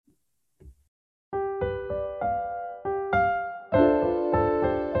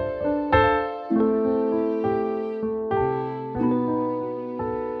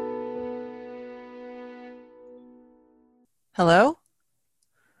Hello?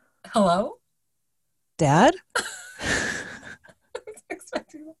 Hello? Dad?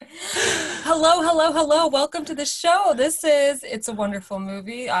 Expecting that. Hello, hello, hello. Welcome to the show. This is It's a Wonderful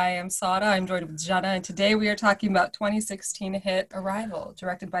Movie. I am Sada. I'm joined with Jenna, and today we are talking about 2016 hit Arrival,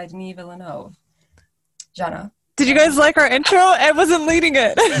 directed by Denis Villeneuve. Jenna. Did you guys like our intro? I wasn't leading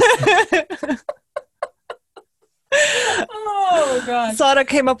it. Oh, God. Sada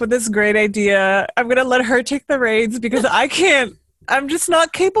came up with this great idea. I'm going to let her take the reins because I can't. I'm just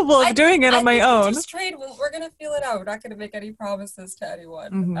not capable of doing it on my own. Just trade. We're going to feel it out. We're not going to make any promises to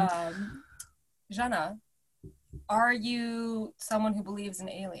anyone. Jenna, are you someone who believes in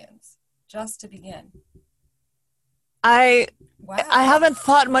aliens? Just to begin. I Wow. haven't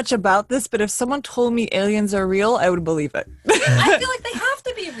thought much about this, but if someone told me aliens are real, I would believe it. I feel like they have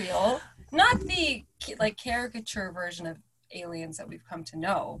to be real. Not the caricature version of aliens that we've come to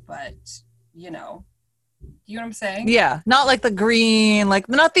know, but you know what I'm saying? Yeah, not like the green,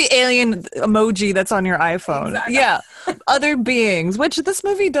 not the alien emoji that's on your iPhone. Exactly. Yeah, other beings, which this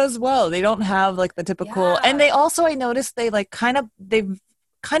movie does well. They don't have like the typical, and they also, I noticed they've kind of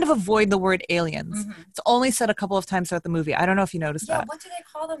avoid the word aliens. Mm-hmm. It's only said a couple of times throughout the movie. I don't know if you noticed that. What do they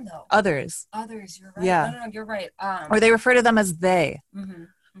call them though? Others. Others, you're right. Yeah. No, you're right. Or they refer to them as they. Mm-hmm.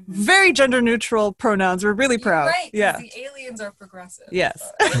 Mm-hmm. Very gender neutral pronouns. We're really proud. You're right. Yeah. The aliens are progressive.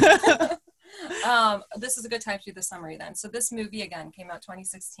 Yes. This is a good time to do the summary then. So this movie, again, came out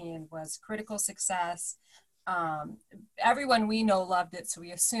 2016, was critical success. Everyone we know loved it, so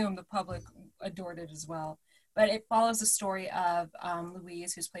we assume the public adored it as well. But it follows the story of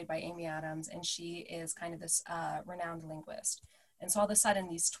Louise, who's played by Amy Adams, and she is kind of this renowned linguist. And so all of a sudden,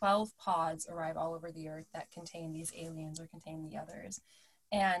 these 12 pods arrive all over the earth that contain these aliens or contain the others.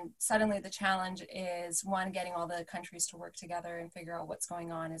 And suddenly the challenge is, one, getting all the countries to work together and figure out what's going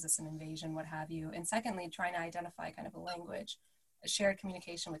on. Is this an invasion? What have you? And secondly, trying to identify kind of a language, a shared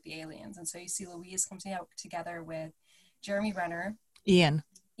communication with the aliens. And so you see Louise comes out together with Jeremy Renner. Ian,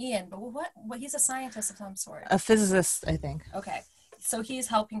 but what he's a scientist of some sort. A physicist, I think. Okay. So he's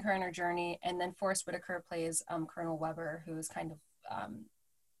helping her in her journey. And then Forrest Whitaker plays Colonel Weber, who is kind of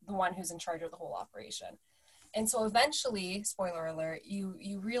the one who's in charge of the whole operation. And so eventually, spoiler alert,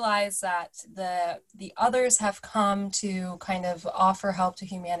 you realize that the others have come to kind of offer help to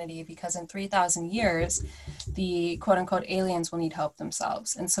humanity because in 3,000 years, the quote-unquote aliens will need help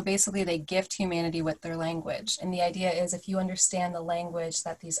themselves. And so basically they gift humanity with their language. And the idea is if you understand the language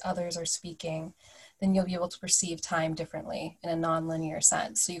that these others are speaking, then you'll be able to perceive time differently in a non-linear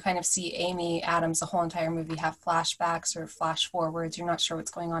sense. So you kind of see Amy Adams the whole entire movie have flashbacks or flash forwards. You're not sure what's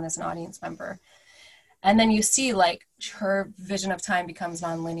going on as an audience member. And then you see her vision of time becomes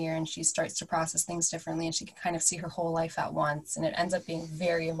nonlinear and she starts to process things differently and she can kind of see her whole life at once. And it ends up being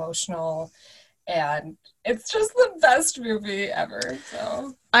very emotional and it's just the best movie ever.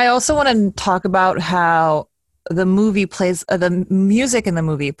 So I also want to talk about how the movie plays, the music in the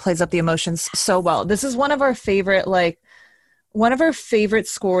movie plays up the emotions so well. This is one of our favorite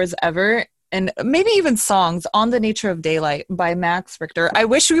scores ever. And maybe even songs, On the Nature of Daylight by Max Richter. I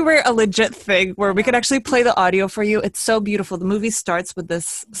wish we were a legit thing where we could actually play the audio for you. It's so beautiful. The movie starts with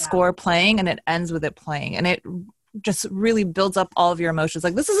this score playing and it ends with it playing. And it just really builds up all of your emotions.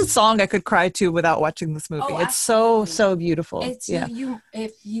 This is a song I could cry to without watching this movie. It's so beautiful.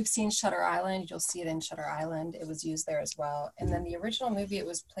 If you've seen Shutter Island, you'll see it in Shutter Island. It was used there as well. And then the original movie it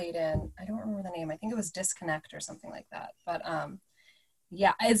was played in, I don't remember the name. I think it was Disconnect or something like that. But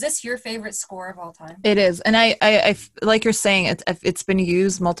yeah. Is this your favorite score of all time? It is. And I like you're saying, it's been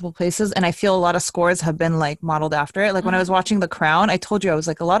used multiple places. And I feel a lot of scores have been modeled after it. When I was watching The Crown, I told you, I was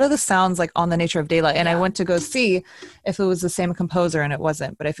a lot of the sounds On the Nature of Daylight. And I went to go see if it was the same composer and it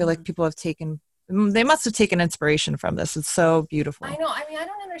wasn't. But I feel like people they must have taken inspiration from this. It's so beautiful. I know. I mean, I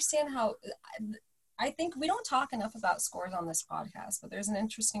don't understand how... I think we don't talk enough about scores on this podcast, but there's an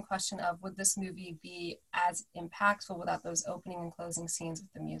interesting question of would this movie be as impactful without those opening and closing scenes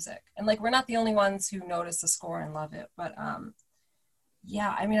with the music? And we're not the only ones who notice the score and love it, but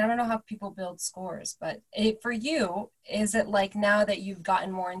yeah, I mean, I don't know how people build scores, but for you, is it now that you've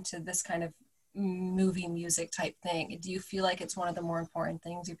gotten more into this kind of movie music type thing, do you feel like it's one of the more important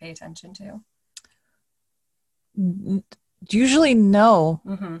things you pay attention to? Usually no.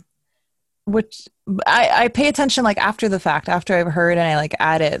 Mm-hmm. Which I pay attention after the fact, after I've heard and I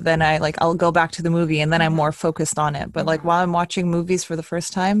add it, then I'll go back to the movie and then I'm more focused on it. But while I'm watching movies for the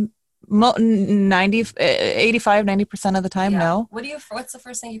first time, 85-90% of the time, no. What's the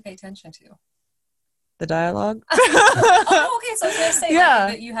first thing you pay attention to? The dialogue. Oh, okay. So I was gonna say, Yeah.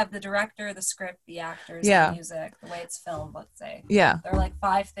 like, you have the director, the script, the actors, Yeah. the music, the way it's filmed. Let's say. Yeah. There are like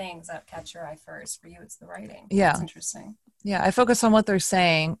 5 things that catch your eye first. For you, it's the writing. Yeah. That's interesting. Yeah, I focus on what they're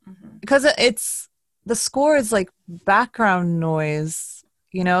saying Mm-hmm. because it's the score is like background noise,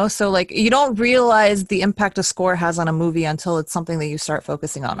 you know? So like you don't realize the impact a score has on a movie until it's something that you start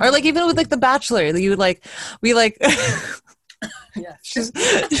focusing on. Or like even with like The Bachelor, you like we like Yeah.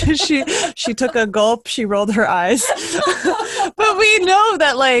 she took a gulp, she rolled her eyes. But we know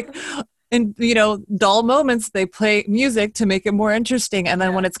that like in dull moments they play music to make it more interesting, and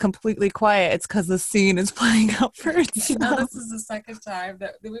then when it's completely quiet it's because the scene is playing out for itself. This is the second time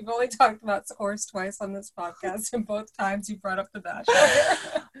that we've only talked about scores twice on this podcast, and both times you brought up The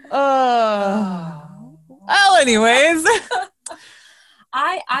Bachelor. Well, anyways.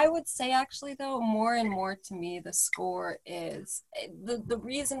 I would say actually though, more and more to me the score is the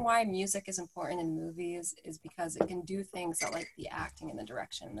reason why music is important in movies is because it can do things that like the acting and the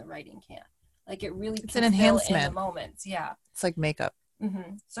direction and the writing can't. Like it really it's can an fill enhancement. in the moments. Yeah, it's like makeup.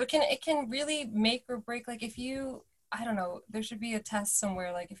 Mm-hmm. So it can really make or break. Like if you, I don't know, there should be a test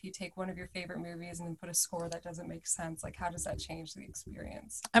somewhere. Like if you take one of your favorite movies and then put a score that doesn't make sense, like how does that change the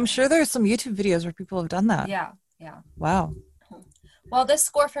experience? I'm sure there's some YouTube videos where people have done that. Yeah. Wow. Well, this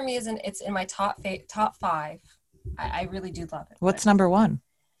score for me it's in my top 5. I really do love it. What's number 1?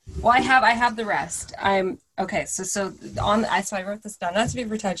 Well, I have the rest. I'm okay. So I wrote this down. Not to be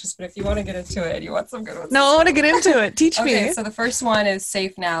pretentious, but if you want to get into it, you want some good ones. No, I want to get into it. Teach me. Okay, so the first one is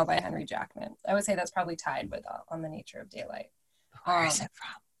 "Safe Now" by Henry Jackman. I would say that's probably tied with "On the Nature of Daylight." Where is it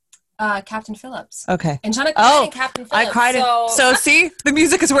from? Captain Phillips. Okay. Angelica cried in Captain Phillips. I cried. So see, the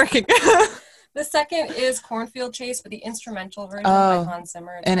music is working. The second is Cornfield Chase, but the instrumental version by Hans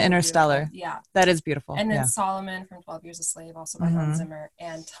Zimmer. And Interstellar. Beautiful. Yeah. That is beautiful. And then Solomon from 12 Years a Slave, also by Hans Zimmer,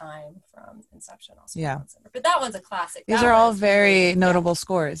 and Time from Inception, also by Hans Zimmer. But that one's a classic. These are all very notable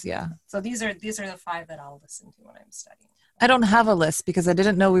scores, yeah. So these are the 5 that I'll listen to when I'm studying. I don't have a list because I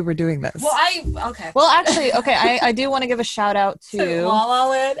didn't know we were doing this. Well, actually, I do want to give a shout out to La La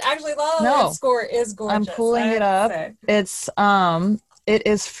Land. Actually, La La Land score is gorgeous. I'm pulling it up. It's it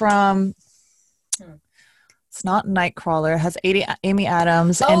is from it's not Nightcrawler. It has Amy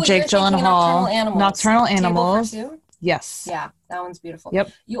Adams and Jake Gyllenhaal. Nocturnal Animals. Yes. Yeah, that one's beautiful.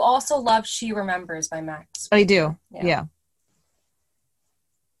 Yep. You also love She Remembers by Max. I do. Yeah.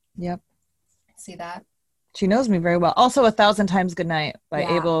 Yep. See that? She knows me very well. Also, 1,000 Times Goodnight by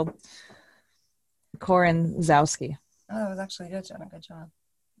Abel Korenzowski. Oh, that was actually good, Jenna. Good job.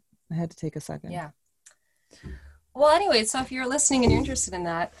 I had to take a second. Yeah. Well, anyway, so if you're listening and you're interested in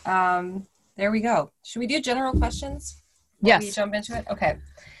that, there we go. Should we do general questions? Yes. We jump into it? Okay.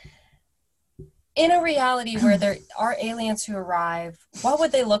 In a reality where there are aliens who arrive, what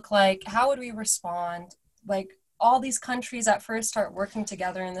would they look like? How would we respond? Like, all these countries at first start working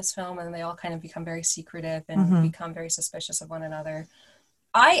together in this film, and they all kind of become very secretive and become very suspicious of one another.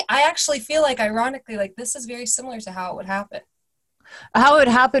 I actually feel like, ironically, like this is very similar to how it would happen. How it would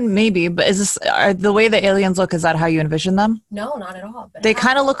happen, maybe, but is this the way the aliens look? Is that how you envision them? No, not at all. They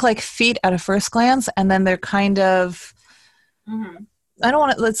kind of look like feet at a first glance, and then they're kind of. I don't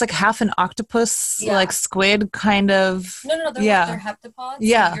want to. It's like half an octopus, like squid, kind of. No. They're heptapods.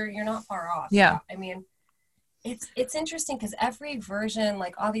 Yeah, so you're not far off. Yeah. I mean, it's interesting because every version,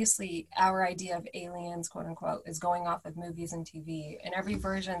 like obviously our idea of aliens, quote unquote, is going off of movies and TV. And every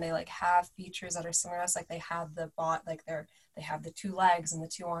version they like have features that are similar to us. Like they have the bot, like they have the 2 legs and the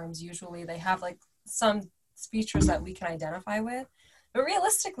 2 arms. Usually they have like some features that we can identify with. But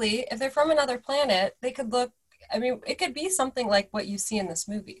realistically, if they're from another planet, they could look, I mean, it could be something like what you see in this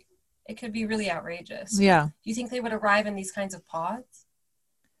movie. It could be really outrageous. Yeah. Do you think they would arrive in these kinds of pods?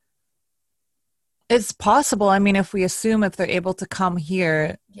 It's possible. I mean, if we assume if they're able to come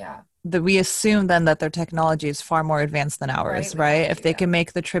here, that we assume then that their technology is far more advanced than ours, right? If they can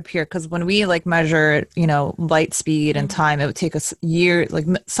make the trip here, because when we like measure, light speed and time, it would take us years, like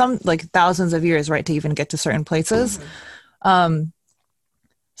some like thousands of years, right, to even get to certain places.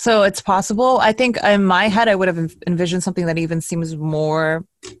 So it's possible. I think in my head, I would have envisioned something that even seems more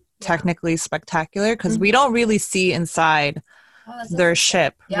technically spectacular because we don't really see inside their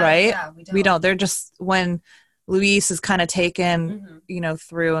ship, right? Yeah, we don't. They're just when Louise is kind of taken,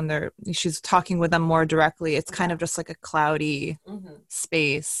 through and she's talking with them more directly. It's kind of just like a cloudy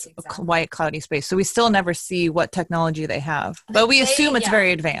space, a white cloudy space. So we still never see what technology they have, but we assume it's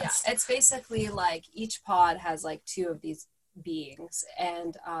very advanced. Yeah. It's basically like each pod has like 2 of these beings,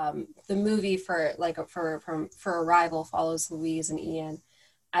 and the movie for Arrival follows Louise and Ian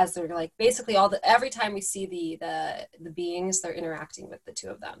as they're like basically every time we see the beings, they're interacting with the 2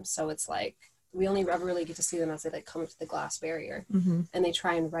 of them. So it's like we only ever really get to see them as they like come to the glass barrier, Mm-hmm. and they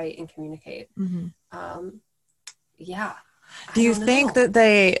try and write and communicate. Mm-hmm. Yeah. Do you think that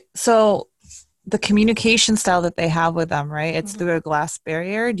the communication style that they have with them, right? It's through a glass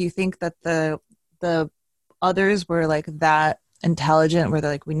barrier. Do you think that the others were like that intelligent where they're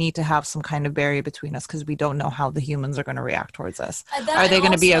like, we need to have some kind of barrier between us because we don't know how the humans are going to react towards us? Are they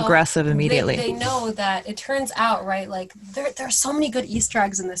going to be aggressive immediately? They know that it turns out, right, like there's so many good Easter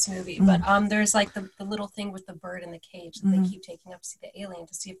eggs in this movie, but there's like the little thing with the bird in the cage that they keep taking up to see the alien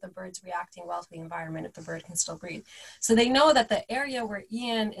to see if the bird's reacting well to the environment, if the bird can still breathe. So they know that the area where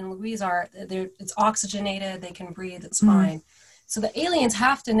Ian and Louise are, it's oxygenated, they can breathe, it's fine. So the aliens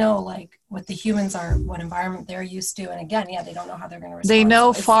have to know like what the humans are, what environment they're used to. And again, yeah, they don't know how they're going to respond. They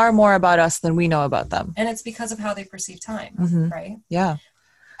know far more about us than we know about them. And it's because of how they perceive time, right? Yeah.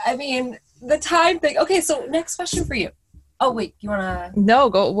 I mean, the time thing. Okay, so next question for you. Oh, wait, you want to? No,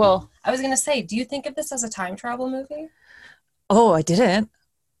 go. Well, I was going to say, do you think of this as a time travel movie? Oh, I didn't.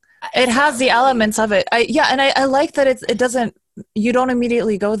 It has the elements of it. I like that it doesn't, you don't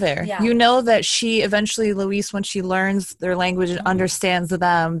immediately go there. Yeah. You know that she eventually, Louise, when she learns their language and understands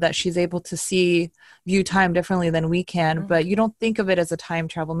them, that she's able to view time differently than we can, but you don't think of it as a time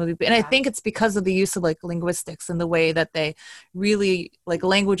travel movie. And I think it's because of the use of like linguistics and the way that they really, like,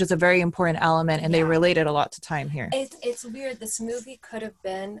 language is a very important element and they relate it a lot to time here. It's weird. This movie could have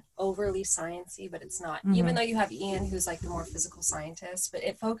been overly sciencey, but it's not. Even though you have Ian, who's like the more physical scientist, but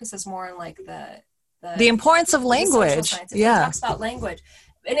it focuses more on like the importance of language. Yeah, it talks about language,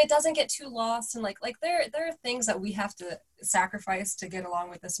 and it doesn't get too lost. And like there are things that we have to sacrifice to get along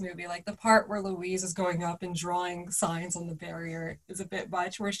with this movie. Like the part where Louise is going up and drawing signs on the barrier is a bit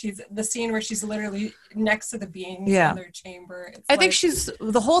much. Where the scene where she's literally next to the beings in their chamber. I think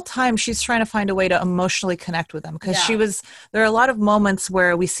the whole time she's trying to find a way to emotionally connect with them, because there are a lot of moments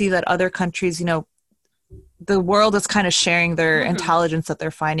where we see that other countries, you know, the world is kind of sharing their intelligence that they're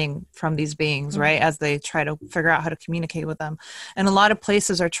finding from these beings, right? As they try to figure out how to communicate with them. And a lot of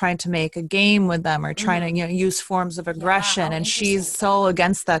places are trying to make a game with them or trying to, you know, use forms of aggression. And she's so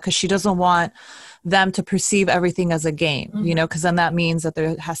against that because she doesn't want them to perceive everything as a game, you know, because then that means that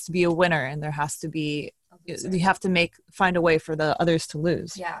there has to be a winner and there has to be, you have to find a way for the others to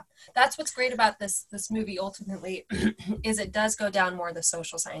lose. Yeah, that's what's great about this movie ultimately is it does go down more the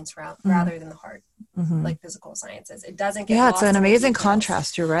social science route rather than the hard like physical sciences. It doesn't get it's an amazing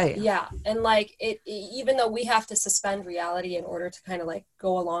contrast. You're right. Yeah, and like it even though we have to suspend reality in order to kind of like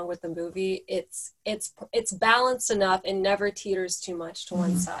go along with the movie, it's balanced enough and never teeters too much to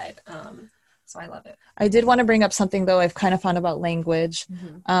one side. So I love it. I did want to bring up something, though, I've kind of found about language.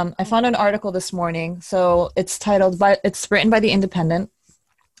 I found an article this morning. So it's written by The Independent.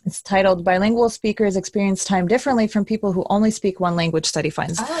 It's titled, Bilingual Speakers Experience Time Differently from People Who Only Speak One Language, Study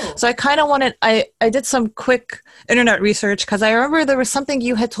Finds. So I kind of I did some quick internet research because I remember there was something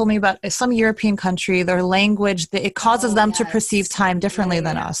you had told me about some European country, their language, it causes them to perceive time differently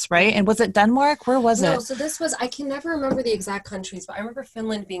than us, right? And was it Denmark? Where was it? No, so this was, I can never remember the exact countries, but I remember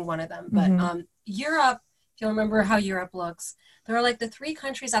Finland being one of them. But Europe, if you'll remember how Europe looks, there are like the three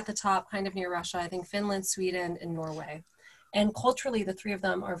countries at the top, kind of near Russia, I think Finland, Sweden, and Norway. And culturally, the three of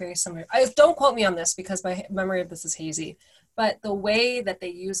them are very similar. Don't quote me on this because my memory of this is hazy. But the way that they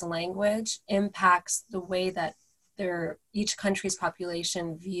use language impacts the way that each country's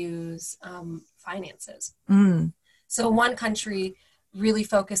population views finances. So one country really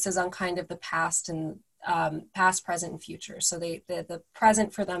focuses on kind of the past and past, present, and future. So the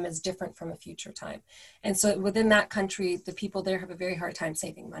present for them is different from a future time. And so within that country, the people there have a very hard time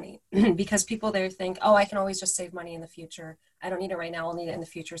saving money because people there think, oh, I can always just save money in the future. I don't need it right now. I'll need it in the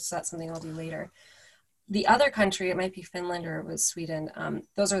future. So that's something I'll do later. The other country, it might be Finland or it was Sweden.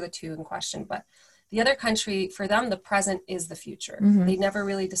 Those are the two in question. But the other country, for them, the present is the future. They never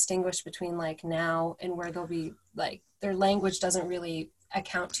really distinguish between like now and where they'll be like, their language doesn't really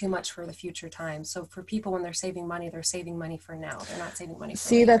account too much for the future time. So for people, when they're saving money for now. They're not saving money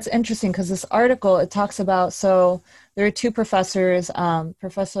for later. That's interesting because this article, it talks about, so there are two professors,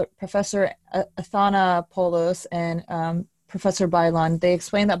 Professor Athanopoulos and Professor Bailon. They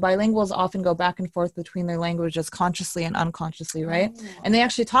explain that bilinguals often go back and forth between their languages consciously and unconsciously, right? And they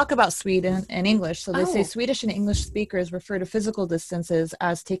actually talk about Sweden and English. So they say Swedish and English speakers refer to physical distances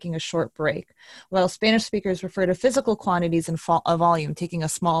as taking a short break, while Spanish speakers refer to physical quantities and volume, taking a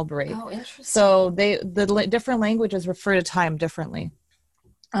small break. Oh, interesting. So the different languages refer to time differently.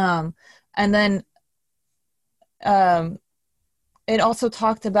 And then it also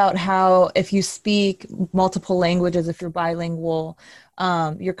talked about how if you speak multiple languages, if you're bilingual,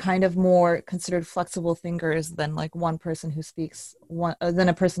 you're kind of more considered flexible thinkers than like one person who speaks one than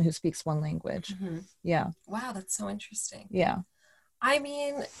a person who speaks one language. Mm-hmm. Yeah. Wow, that's so interesting. Yeah. I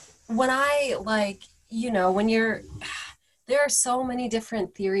mean, when I like, when you're, there are so many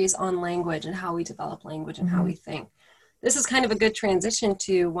different theories on language and how we develop language and how we think. This is kind of a good transition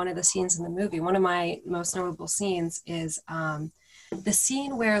to one of the scenes in the movie. One of my most notable scenes is the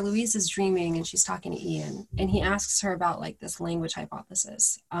scene where Louise is dreaming and she's talking to Ian, and he asks her about like this language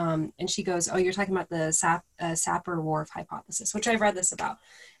hypothesis. And she goes, "Oh, you're talking about the Sapir-Whorf hypothesis," which I've read this about.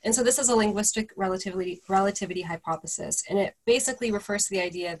 And so this is a linguistic relativity hypothesis, and it basically refers to the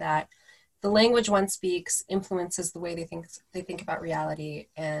idea that the language one speaks influences the way they think about reality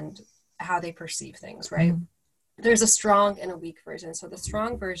and how they perceive things, right? Mm-hmm. There's a strong and a weak version. So the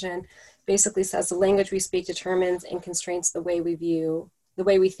strong version basically says the language we speak determines and constrains the way we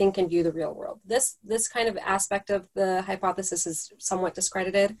think and view the real world. This kind of aspect of the hypothesis is somewhat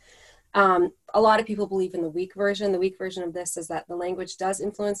discredited. A lot of people believe in the weak version. The weak version of this is that the language does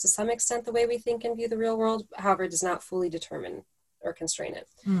influence to some extent the way we think and view the real world, however, it does not fully determine or constrain it.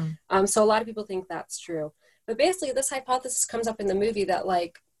 So a lot of people think that's true. But basically, this hypothesis comes up in the movie that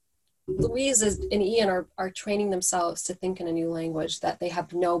like Louise and Ian are training themselves to think in a new language that they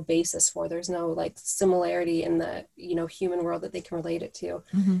have no basis for. There's no like similarity in the human world that they can relate it to.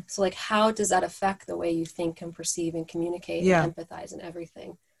 Mm-hmm. So like, how does that affect the way you think and perceive and communicate and empathize and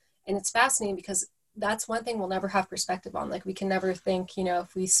everything? And it's fascinating because that's one thing we'll never have perspective on. Like we can never think,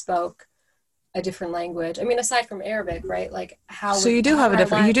 if we spoke a different language. I mean, aside from Arabic, right? Like how. So you do have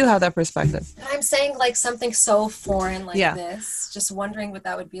you do have that perspective. I'm saying like something so foreign like this, just wondering what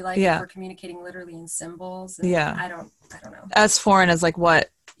that would be like if we're communicating literally in symbols. And I don't know. As foreign as like what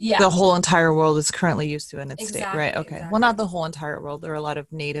the whole entire world is currently used to in its state, right? Okay. Exactly. Well, not the whole entire world. There are a lot of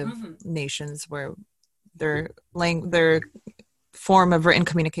native nations where their form of written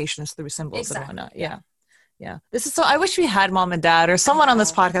communication is through symbols and whatnot. Yeah. This is so. I wish we had mom and dad or someone on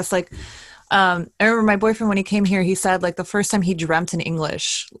this podcast like. I remember my boyfriend when he came here, he said like the first time he dreamt in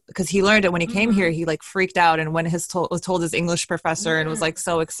English because he learned it when he came here, he like freaked out and when was told his English professor and was like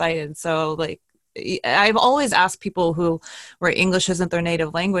so excited. So like I've always asked people where English isn't their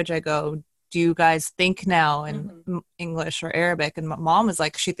native language, I go, do you guys think now in English or Arabic? And mom is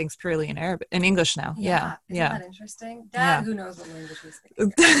like, she thinks purely in English now. Yeah. Isn't that interesting? Dad, who knows what language he's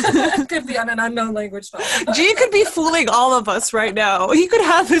thinking? Could be on an unknown language. G could be fooling all of us right now. He could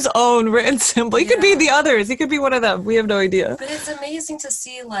have his own written symbol. He could be the others. He could be one of them. We have no idea. But it's amazing to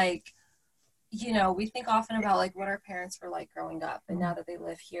see like, we think often about like what our parents were like growing up, and now that they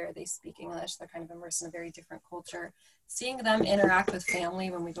live here, they speak English, they're kind of immersed in a very different culture. Seeing them interact with family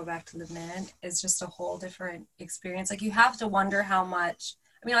when we go back to Lebanon is just a whole different experience. Like you have to wonder how much,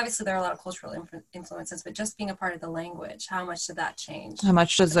 I mean, obviously there are a lot of cultural influences, but just being a part of the language, how much did that change? How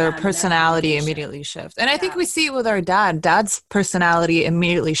much does their personality immediately shift? And I think we see it with our dad. Dad's personality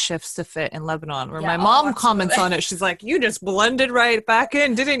immediately shifts to fit in Lebanon, where my mom comments on it. She's like, you just blended right back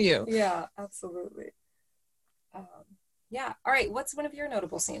in, didn't you? Yeah, absolutely. All right. What's one of your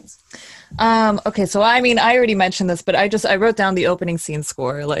notable scenes? Okay. So, I mean, I already mentioned this, but I wrote down the opening scene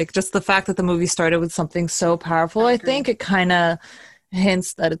score, like just the fact that the movie started with something so powerful. I think it kind of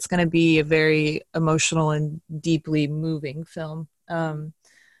hints that it's going to be a very emotional and deeply moving film. And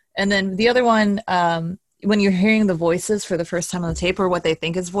then the other one, when you're hearing the voices for the first time on the tape, or what they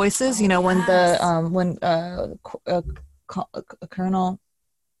think is voices, when Colonel.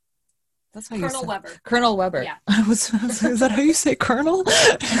 That's how Colonel Weber. Colonel Weber. Yeah. Is that how you say Colonel?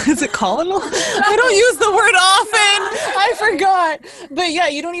 Is it Colonel? I don't use the word often. I forgot. But yeah,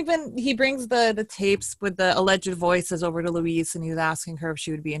 he brings the tapes with the alleged voices over to Louise, and he's asking her if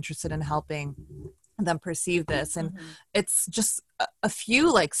she would be interested in helping them perceive this. And it's just a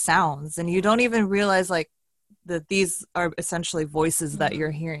few like sounds, and you don't even realize like that these are essentially voices that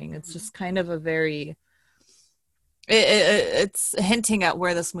you're hearing. It's just kind of a very... It's hinting at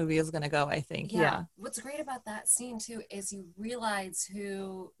where this movie is going to go, I think. Yeah. What's great about that scene too is you realize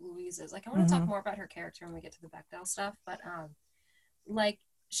who Louise is. Like I want to talk more about her character when we get to the Bechdel stuff, but like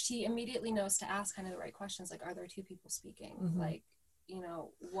she immediately knows to ask kind of the right questions. Like, are there two people speaking? Like,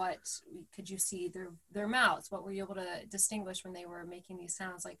 what could you see their mouths? What were you able to distinguish when they were making these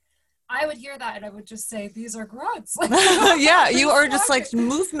sounds? Like, I would hear that and I would just say, these are grunts. Like, you are just like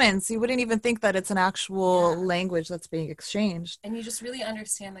movements. You wouldn't even think that it's an actual language that's being exchanged. And you just really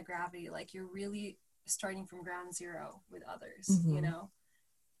understand the gravity. Like you're really starting from ground zero with others,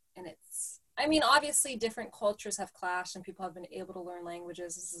 And I mean, obviously different cultures have clashed and people have been able to learn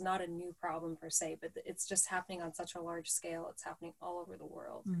languages. This is not a new problem per se, but it's just happening on such a large scale. It's happening all over the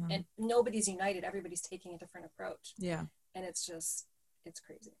world. And nobody's united. Everybody's taking a different approach. Yeah. And it's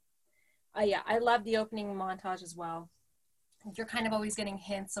crazy. Yeah, I love the opening montage as well. You're kind of always getting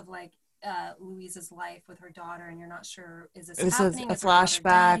hints of like Louise's life with her daughter, and you're not sure, is this happening? A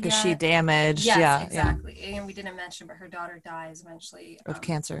flashback? Is she damaged? Yes, yeah, exactly. Yeah. And we didn't mention, but her daughter dies eventually of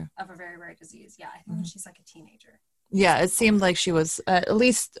cancer, of a very rare disease. Yeah, I think when she's like a teenager. Yeah, it seemed like she was at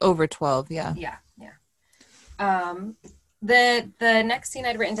least over 12. Yeah. The next scene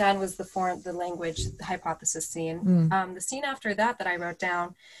I'd written down was the language hypothesis scene. The scene after that I wrote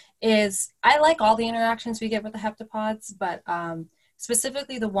down is, I like all the interactions we get with the heptapods, but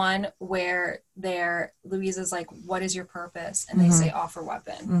specifically the one where Louise is like, what is your purpose? And they say, offer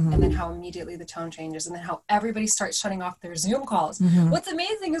weapon. And then how immediately the tone changes, and then how everybody starts shutting off their Zoom calls. What's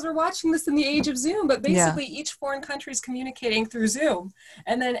amazing is we're watching this in the age of Zoom, but basically each foreign country is communicating through Zoom.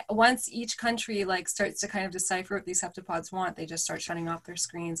 And then once each country like starts to kind of decipher what these heptapods want, they just start shutting off their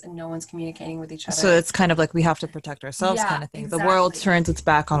screens and no one's communicating with each other. So it's kind of like we have to protect ourselves kind of thing. Exactly. The world turns its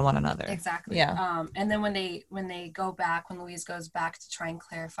back on one another. Exactly. Yeah. And then when Louise goes back to try and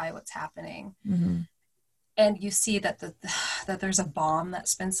clarify what's happening, and you see that that there's a bomb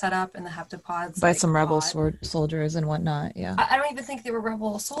that's been set up in the heptapods by some rebel soldiers and whatnot. Yeah, I don't even think they were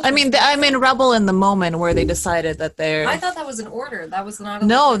rebel soldiers. I mean, rebel in the moment where they decided that they're. I thought that was an order. That was not.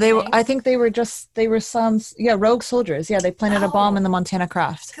 No, they were. I think they were some rogue soldiers. Yeah, they planted a bomb in the Montana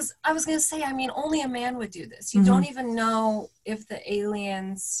craft. Because I was gonna say, I mean, only a man would do this. You don't even know if the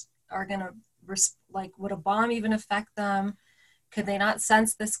aliens are gonna would a bomb even affect them? Could they not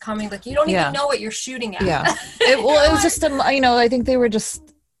sense this coming? Like, you don't even know what you're shooting at. Yeah. It was just, I think they were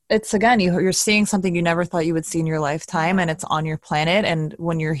just, it's again, you're seeing something you never thought you would see in your lifetime, and it's on your planet. And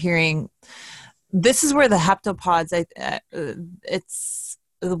when you're hearing, this is where the heptapods,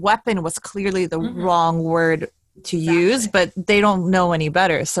 the weapon was clearly the wrong word to use, but they don't know any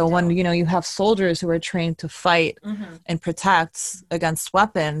better. So when you have soldiers who are trained to fight and protect against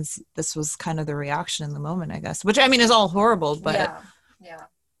weapons, this was kind of the reaction in the moment, I guess, which I mean is all horrible, but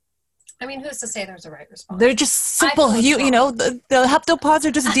I mean, who's to say there's a right response? They're just simple. The heptapods are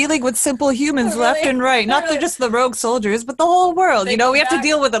just dealing with simple humans left and right. Not just the rogue soldiers, but the whole world. We have to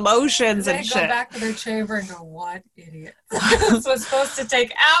deal with emotions and shit. They go back to their chamber and go, what idiot. This was supposed to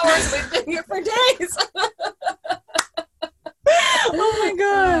take hours. We've been here for days. Oh my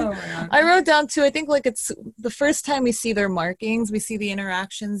god. I wrote down too, I think like it's the first time we see their markings, we see the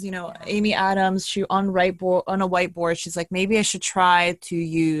interactions. Amy Adams, she on a whiteboard, she's like, maybe I should try to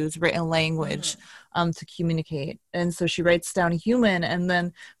use written language to communicate. And so she writes down human, and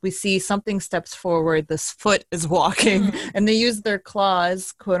then we see something steps forward, this foot is walking, and they use their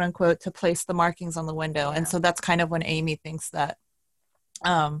claws, quote unquote, to place the markings on the window. And so that's kind of when Amy thinks that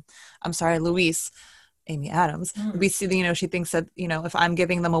Louise, Amy Adams, we see, she thinks that, if I'm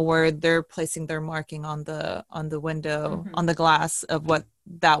giving them a word, they're placing their marking on the window, on the glass of what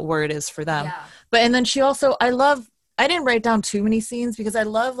that word is for them. But, and then she also, I didn't write down too many scenes because I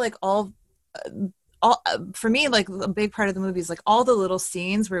love like all for me, like a big part of the movie is like all the little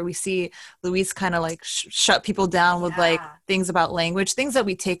scenes where we see Louise kind of like shut people down with like things about language, things that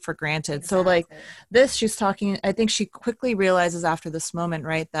we take for granted. Exactly. So like this, she's talking, I think she quickly realizes after this moment,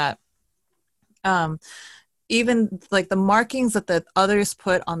 right, that even like the markings that the others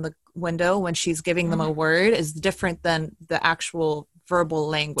put on the window when she's giving them a word is different than the actual verbal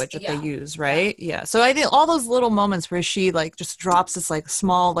language that they use, right? Yeah. So I think all those little moments where she like just drops this like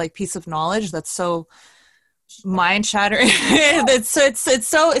small like piece of knowledge that's so mind shattering. It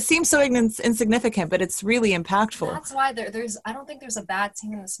seems so insignificant, but it's really impactful. That's why I don't think there's a bad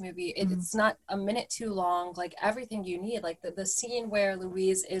scene in this movie. It's not a minute too long. Like everything you need, like the scene where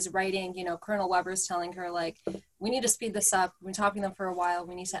Louise is writing, Colonel Weber's telling her like, we need to speed this up. We've been talking to them for a while.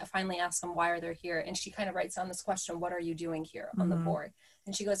 We need to finally ask them why are they here. And she kind of writes down this question, what are you doing here on the board?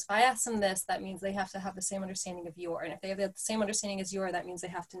 And she goes, if I ask them this, that means they have to have the same understanding of you. And if they have the same understanding as you, that means they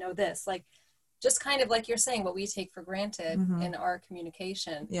have to know this. Like, just kind of like you're saying, what we take for granted in our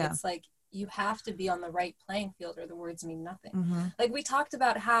communication. It's like you have to be on the right playing field or the words mean nothing. Like we talked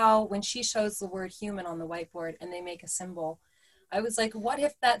about how when she shows the word human on the whiteboard and they make a symbol, I was like, what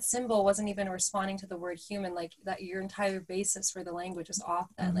if that symbol wasn't even responding to the word human? Like that your entire basis for the language is off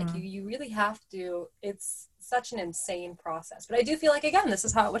then. Like you really have to, it's such an insane process. But I do feel like, again, this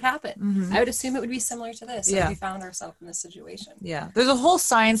is how it would happen. I would assume it would be similar to this if we found ourselves in this situation. Yeah. There's a whole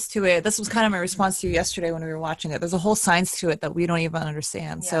science to it. This was kind of my response to you yesterday when we were watching it. There's a whole science to it that we don't even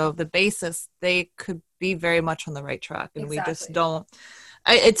understand. So the basis, they could be very much on the right track and we just don't.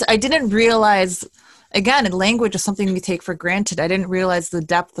 I didn't realize, again, language is something we take for granted. I didn't realize the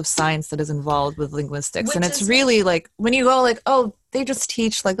depth of science that is involved with linguistics. And it's really like, when you go like, oh, they just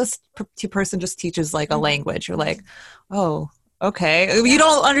teach, like this person just teaches like a language. You're like, oh, okay. You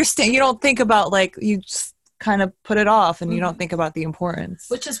don't understand. You don't think about, like, you just kind of put it off and you don't think about the importance.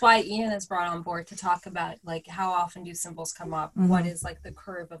 Which is why Ian is brought on board to talk about, like, how often do symbols come up? What is like the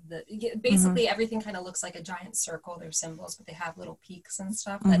curve of the, basically everything kind of looks like a giant circle. They're symbols, but they have little peaks and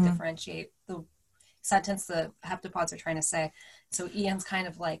stuff that differentiate the sentence the heptapods are trying to say. So Ian's kind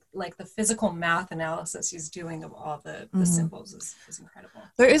of like the physical math analysis he's doing of all the symbols is incredible.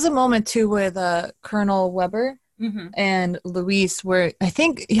 There is a moment too with Colonel Weber and Louise, where I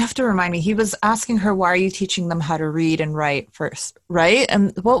think, you have to remind me, he was asking her, why are you teaching them how to read and write first, right?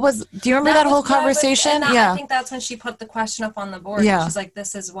 And do you remember that whole conversation? I think that's when she put the question up on the board. Yeah. She's like,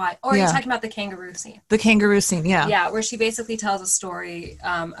 this is why. Or are you talking about the kangaroo scene? The kangaroo scene, yeah. Yeah, where she basically tells a story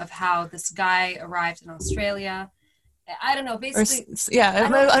of how this guy arrived in Australia. I don't know, basically.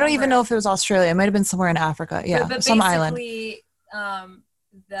 I don't even know if it was Australia. It might have been somewhere in Africa. Yeah, but some island. Basically,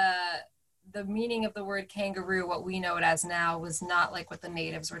 the meaning of the word kangaroo, what we know it as now, was not like what the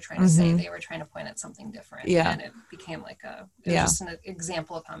natives were trying to say. They were trying to point at something different. Yeah. And it became like it was just an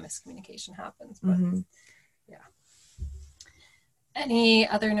example of how miscommunication happens. But yeah. Any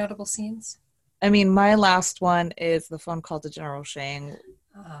other notable scenes? I mean, my last one is the phone call to General Shang.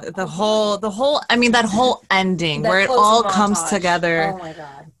 The whole I mean, that whole ending where it all comes together. Oh my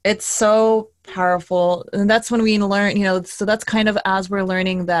God. It's so powerful. And that's when we learn, so that's kind of as we're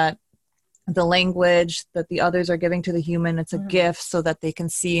learning that the language that the others are giving to the human, it's a gift so that they can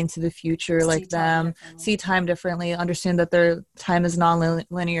see into the future like them, see time differently, understand that their time is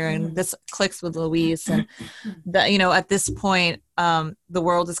non-linear. And this clicks with Louise, and that, at this point, the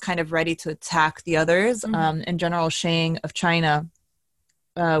world is kind of ready to attack the others. And General Shang of China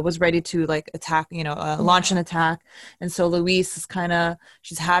was ready to attack, launch an attack. And so Louise is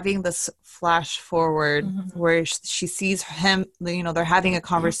she's having this flash forward where she sees him, they're having a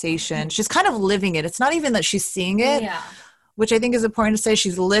conversation. She's kind of living it. It's not even that she's seeing it, which I think is important to say.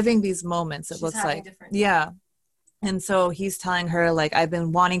 She's living these moments. It looks like, And so he's telling her, I've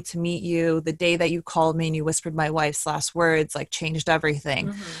been wanting to meet you. The day that you called me and you whispered my wife's last words, changed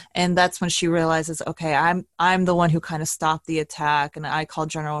everything. And that's when she realizes, okay, I'm the one who kind of stopped the attack, and I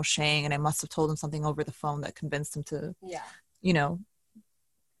called General Shang, and I must have told him something over the phone that convinced him to,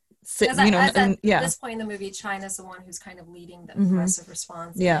 at this point in the movie, China's the one who's kind of leading the aggressive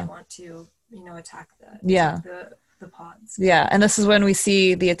response. And they want to, attack the pods. Yeah, and this is when we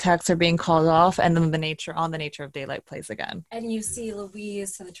see the attacks are being called off, and then the nature of daylight plays again. And you see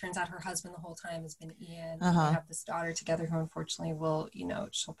Louise, so it turns out her husband the whole time has been Ian. They have this daughter together who unfortunately will,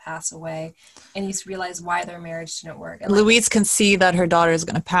 she'll pass away. And you realize why their marriage didn't work. And Louise can see that her daughter is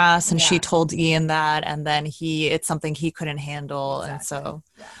going to pass, and she told Ian that, and then it's something he couldn't handle. Exactly. And so,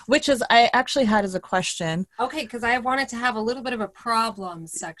 which is, I actually had as a question. Okay, because I wanted to have a little bit of a problem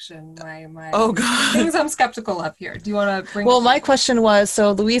section. My oh God, things I'm skeptical of here. Do you want to bring? Well, my question was,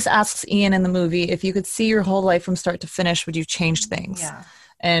 so Louise asks Ian in the movie, if you could see your whole life from start to finish, would you change things? Yeah.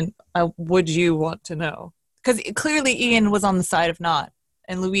 And would you want to know? Because clearly Ian was on the side of not,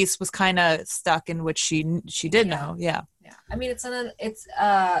 and Louise was kind of stuck in what she did know. Yeah. Yeah. I mean,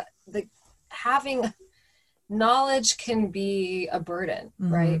 having knowledge can be a burden,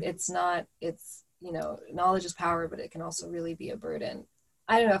 right? It's knowledge is power, but it can also really be a burden.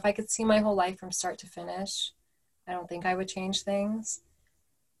 I don't know, if I could see my whole life from start to finish, I don't think I would change things.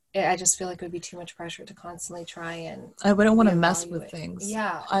 I just feel like it would be too much pressure to constantly try and I wouldn't want to mess with things.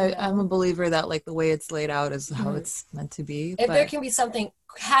 Yeah. I'm a believer that the way it's laid out is how it's meant to be. If there can be something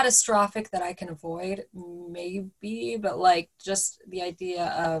catastrophic that I can avoid, maybe, but just the idea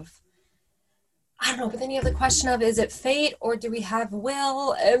of, I don't know, but then you have the question of, is it fate or do we have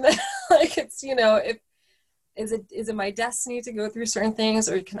will? And it's, is it my destiny to go through certain things,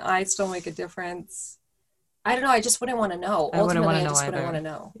 or can I still make a difference? I don't know. I just wouldn't want to know. Ultimately, I just wouldn't want to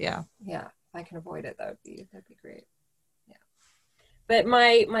know. Yeah. Yeah. If I can avoid it, that'd be great. Yeah. But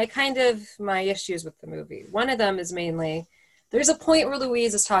my issues with the movie, one of them is mainly, there's a point where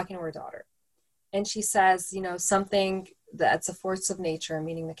Louise is talking to her daughter, and she says, something that's a force of nature,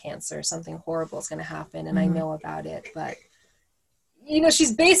 meaning the cancer, something horrible is going to happen, and I know about it, but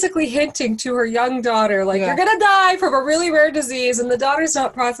she's basically hinting to her young daughter, you're going to die from a really rare disease, and the daughter's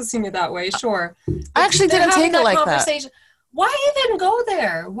not processing it that way, sure. I actually didn't take it like that. Why even go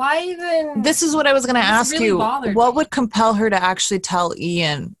there? Why even? This is what I was going to ask you. What would compel her to actually tell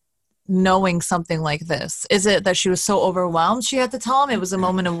Ian knowing something like this? Is it that she was so overwhelmed she had to tell him? It was a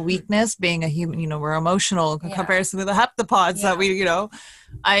moment of weakness, being a human, you know, we're emotional in comparison to the heptapods that we, you know,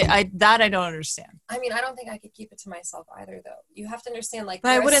 I don't understand. I mean, I don't think I could keep it to myself either, though. You have to understand, like,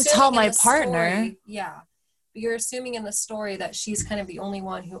 but I wouldn't tell my partner. Story, but you're assuming in the story that she's kind of the only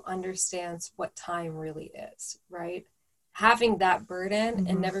one who understands what time really is, right? Having that burden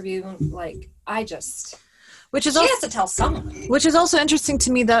and never being like, she has to tell someone. Which is also interesting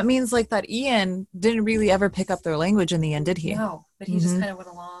to me. That means like that Ian didn't really ever pick up their language in the end, did he? No, but he just kind of went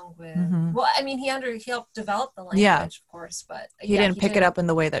along with. Well, I mean, he helped develop the language, of course, but he didn't pick it up in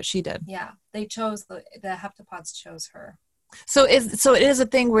the way that she did. Yeah, they chose the heptapods chose her. So it is a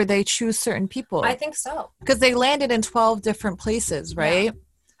thing where they choose certain people. I think so, because they landed in 12 different places, right? Yeah.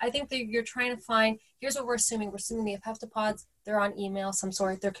 I think that you're trying to find. Here's what we're assuming. We're assuming the heptapods, they're on email, some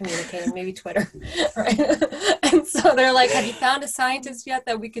sort. They're communicating, maybe Twitter, right? And so they're like, "Have you found a scientist yet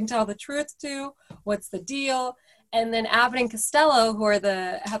that we can tell the truth to? What's the deal?" And then Abbott and Costello, who are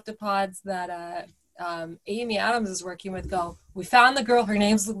the heptapods that Amy Adams is working with, go, "We found the girl. Her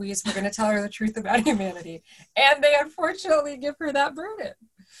name's Louise. We're going to tell her the truth about humanity." And they unfortunately give her that burden.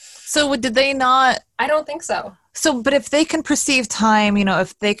 So did they not? I don't think so. So, but if they can perceive time, you know,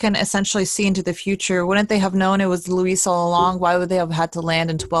 if they can essentially see into the future, wouldn't they have known it was Louise all along? Why would they have had to land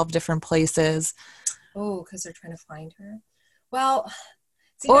in 12 different places? Oh, because they're trying to find her. Well,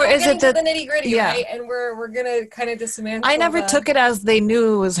 or is it that the nitty gritty, right? And we're gonna kind of dismantle. I never took it as they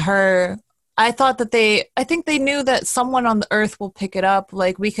knew it was her. I thought that I think they knew that someone on the earth will pick it up.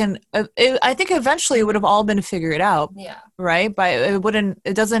 Like we can, I think eventually it would have all been figured out. Yeah. Right. But it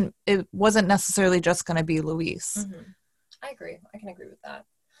wasn't necessarily just going to be Louise. I agree. I can agree with that.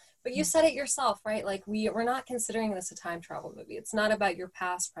 But you said it yourself, right? Like we're not considering this a time travel movie. It's not about your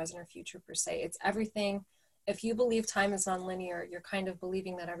past, present, or future per se. It's everything. If you believe time is nonlinear, you're kind of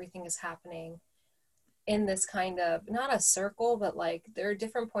believing that everything is happening in this kind of, not a circle, but like there are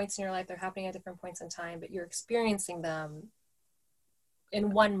different points in your life, they're happening at different points in time, but you're experiencing them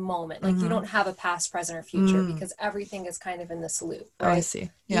in one moment. Like you don't have a past, present, or future because everything is kind of in this loop. Right? Oh, I see. Yeah.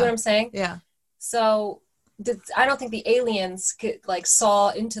 You know what I'm saying? Yeah. So I don't think the aliens could like saw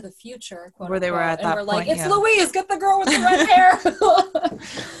into the future, quote where they unquote, were at that were point. Like, it's Louise, get the girl with the red hair.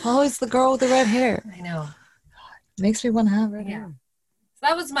 Always the girl with the red hair. I know. Makes me want to have red hair. So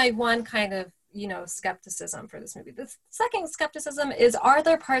that was my one kind of, you know, skepticism for this movie. The second skepticism is, are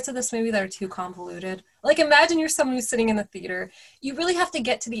there parts of this movie that are too convoluted? Like imagine you're someone who's sitting in the theater. You really have to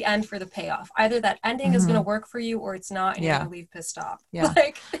get to the end for the payoff. Either that ending is going to work for you or it's not, and you're going to leave pissed off. Yeah.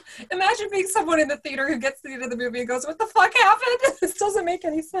 Like imagine being someone in the theater who gets to the end of the movie and goes, what the fuck happened? This doesn't make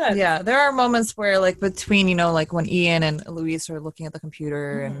any sense. Yeah, there are moments where like between, you know, like when Ian and Louise are looking at the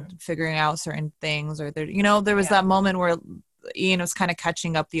computer and figuring out certain things, or there, you know, there was that moment where Ian was kind of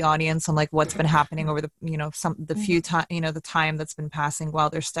catching up the audience on like what's been happening over the, you know, few time, you know, the time that's been passing while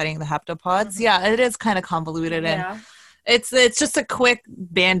they're studying the heptapods. Yeah, it is kind of convoluted and it's just a quick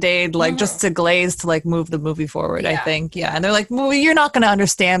band-aid, like just to glaze to like move the movie forward, I think. Yeah. And they're like, well, you're not going to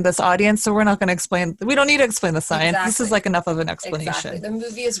understand this audience, so we're not going to explain. We don't need to explain the science. This is like enough of an explanation. Exactly. The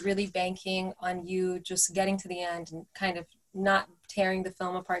movie is really banking on you just getting to the end and kind of not tearing the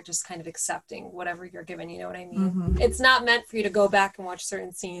film apart, just kind of accepting whatever you're given, you know what I mean? It's not meant for you to go back and watch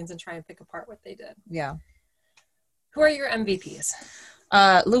certain scenes and try and pick apart what they did. Yeah. Who are your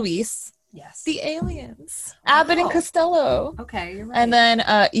MVPs? Louise. Yes. The aliens. Abbott and Costello. Okay, you're right. And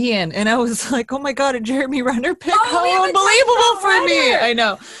then Ian. And I was like, oh my God, a Jeremy Renner pick. How unbelievable for me. I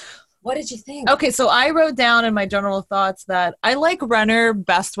know. What did you think? Okay, so I wrote down in my general thoughts that I like Renner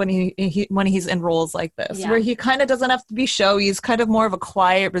best when he's in roles like this, where he kind of doesn't have to be showy. He's kind of more of a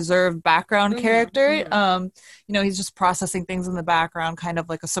quiet, reserved background character. You know, he's just processing things in the background, kind of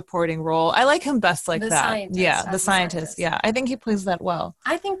like a supporting role. I like him best like that. The scientist. Yeah, I think he plays that well.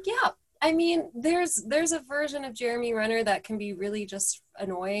 I think, I mean, there's a version of Jeremy Renner that can be really just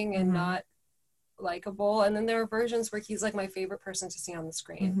annoying and not likable, and then there are versions where he's like my favorite person to see on the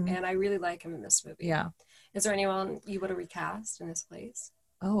screen, and I really like him in this movie. Yeah. Is there anyone you would have recast in his place?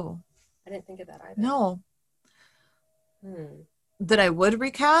 Oh, I didn't think of that either. No. That I would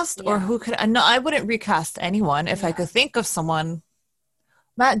recast, or who could? No, I wouldn't recast anyone if I could think of someone.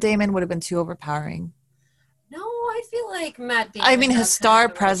 Matt Damon would have been too overpowering. No, I feel like Matt Damon. I mean, his star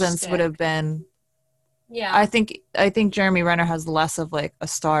presence would have been. Yeah. I think Jeremy Renner has less of like a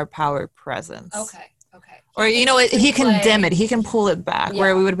star power presence. Okay. Or, you know, he can dim it. He can pull it back.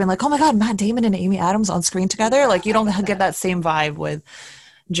 Where we would have been like, oh my God, Matt Damon and Amy Adams on screen together. Like you don't get that same vibe with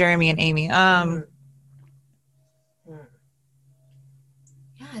Jeremy and Amy. Yeah,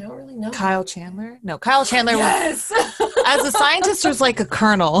 I don't really know. Kyle Chandler? No, Kyle Chandler. Yes. As a scientist, there's like a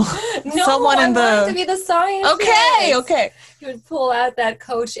colonel. No, Someone I in wanted the. to be the scientist. Okay. He would pull out that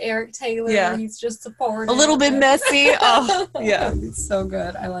Coach Eric Taylor. Yeah. He's just supportive. A little bit messy. Oh, yeah. It's so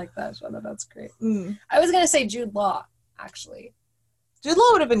good. I like that show. That's great. Mm. I was gonna say Jude Law, actually. Jude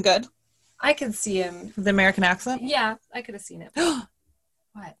Law would have been good. I could see him. The American accent. Yeah, I could have seen it.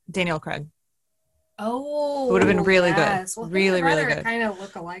 What? Daniel Craig. Oh, It would have been really good. Well, really good. Kind of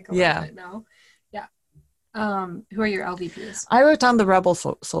look alike a little bit, no? Yeah. Who are your LVPs? I wrote down the rebel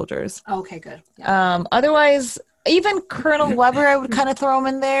soldiers. Okay, good. Yeah. Otherwise, even Colonel Weber, I would kind of throw him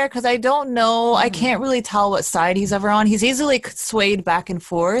in there because I don't know. I can't really tell what side he's ever on. He's easily swayed back and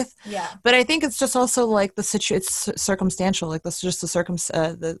forth. Yeah. But I think it's just also like it's circumstantial. Like that's just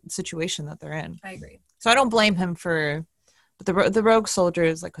the situation that they're in. I agree. So I don't blame him for the rogue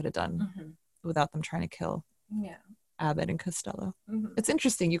soldiers. I could have done without them trying to kill. Yeah. Abbott and Costello. Mm-hmm. It's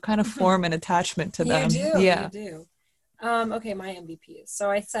interesting. You kind of form an attachment to them. You do. Yeah. You do. Okay, my MVPs.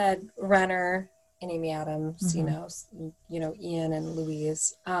 So I said Renner and Amy Adams, Ian and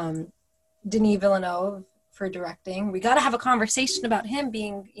Louise. Denis Villeneuve for directing. We got to have a conversation about him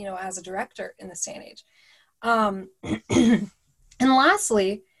being, as a director in this day and age. And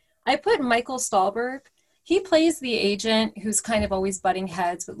lastly, I put Michael Stahlberg. He plays the agent who's kind of always butting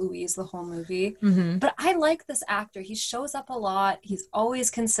heads with Louise the whole movie. Mm-hmm. But I like this actor. He shows up a lot. He's always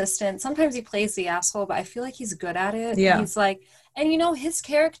consistent. Sometimes he plays the asshole, but I feel like he's good at it. Yeah. He's like, and his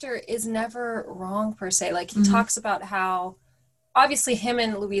character is never wrong per se. Like he talks about how obviously him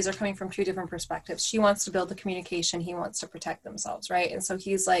and Louise are coming from two different perspectives. She wants to build the communication. He wants to protect themselves. Right. And so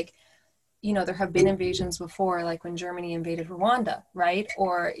he's like, there have been invasions before, like when Germany invaded Rwanda, right?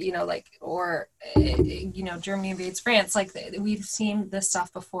 Or, Germany invades France. Like we've seen this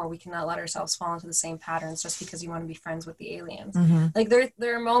stuff before. We cannot let ourselves fall into the same patterns just because you want to be friends with the aliens. Mm-hmm. Like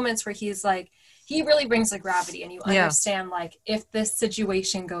there are moments where he's like, he really brings the gravity and you understand like if this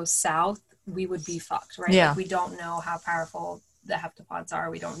situation goes south, we would be fucked, right? Yeah. Like, we don't know how powerful the heptapods are.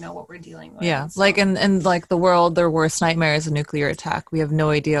 We don't know what we're dealing with. Yeah. So, like in like the world, their worst nightmare is a nuclear attack. We have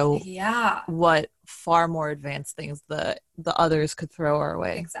no idea what far more advanced things the others could throw our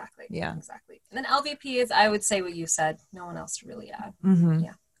way. Exactly. Yeah. Exactly. And then LVP is, I would say what you said, no one else to really add. Mm-hmm.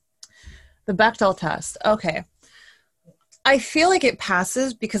 Yeah. The Bechdel test. Okay. I feel like it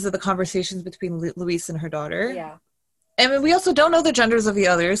passes because of the conversations between Louise and her daughter. Yeah. And we also don't know the genders of the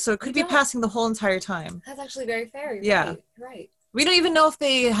others, so it could be passing the whole entire time. That's actually very fair. You're right. We don't even know if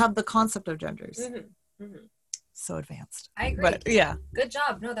they have the concept of genders. Mm-hmm. Mm-hmm. So advanced. I agree. But, yeah. Good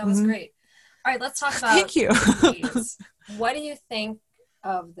job. No, that was great. All right, let's talk about Thank you. What do you think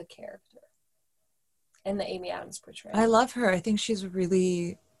of the character in the Amy Adams portrayal? I love her. I think she's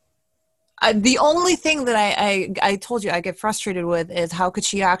really... the only thing that I told you I get frustrated with is how could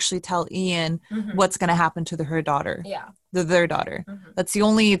she actually tell Ian what's going to happen to her daughter? Yeah. Their daughter. Mm-hmm. That's the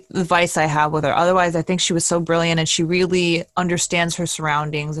only advice I have with her. Otherwise, I think she was so brilliant and she really understands her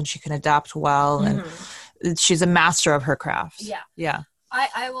surroundings and she can adapt well and she's a master of her craft. Yeah. Yeah.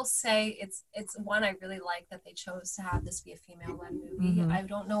 I will say it's one I really like that they chose to have this be a female-led movie. Mm-hmm. I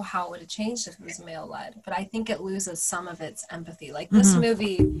don't know how it would have changed if it was male-led, but I think it loses some of its empathy. Like this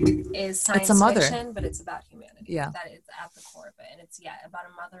movie is science fiction, but it's about humanity. Yeah. That is at the core of it. And it's about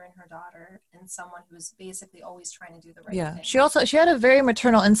a mother and her daughter and someone who's basically always trying to do the right thing. She had a very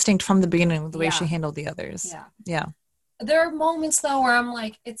maternal instinct from the beginning with the way she handled the others. Yeah. Yeah. There are moments, though, where I'm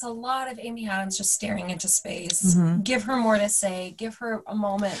like, it's a lot of Amy Adams just staring into space. Mm-hmm. Give her more to say. Give her a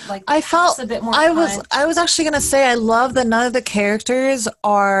moment. Like, I felt a bit more I was actually going to say, I love that none of the characters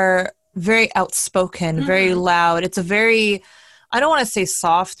are very outspoken, very loud. It's a very, I don't want to say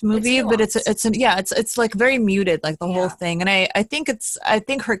soft movie, but it's like very muted, like the whole thing. And I think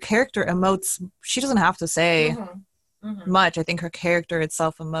her character emotes. She doesn't have to say much. I think her character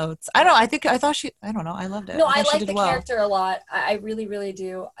itself emotes. I don't know. I loved it. No, I like the character a lot. I really, really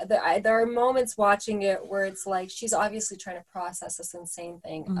do. There are moments watching it where it's like she's obviously trying to process this insane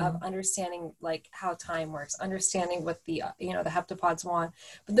thing of understanding like how time works, understanding what the the heptapods want.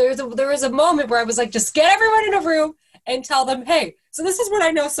 But there was a moment where I was like, just get everyone in a room and tell them, hey, so this is what I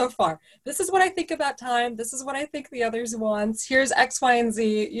know so far. This is what I think about time. This is what I think the others want. Here's X, Y, and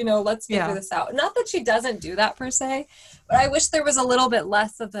Z. Let's figure this out. Not that she doesn't do that per se, but I wish there was a little bit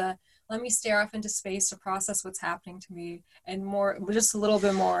less of the let me stare off into space to process what's happening to me and more, just a little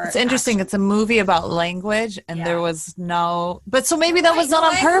bit more. It's interesting. It's a movie about language and there was no, but so maybe that was not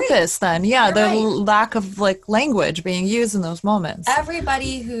on purpose then. Yeah. You're the lack of like language being used in those moments.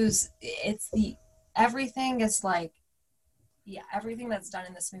 Everybody everything is like, yeah, everything that's done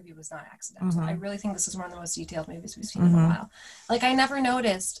in this movie was not accidental. Mhm. I really think this is one of the most detailed movies we've seen in a while. Like, I never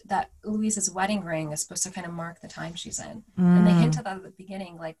noticed that Louise's wedding ring is supposed to kind of mark the time she's in. And they hint at that at the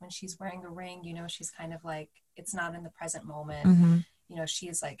beginning, like when she's wearing the ring, you know, she's kind of like, it's not in the present moment. You know,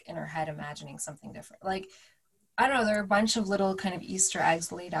 she's like in her head imagining something different. Like, I don't know, there are a bunch of little kind of Easter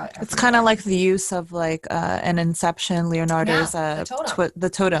eggs laid out everywhere. It's kind of like the use of like an Inception, Leonardo's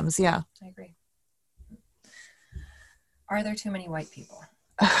the totems. Yeah. I agree. Are there too many white people?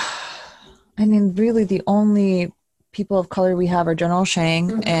 I mean, really, the only people of color we have are General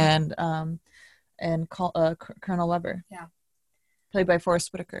Shang and Colonel Weber. Yeah. Played by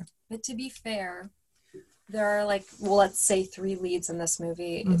Forrest Whitaker. But to be fair, there are like, well, let's say 3 leads in this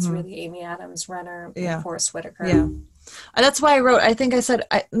movie. It's really Amy Adams, Renner, and Forrest Whitaker. Yeah. That's why I wrote, I think I said,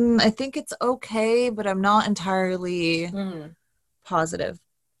 I think it's okay, but I'm not entirely positive.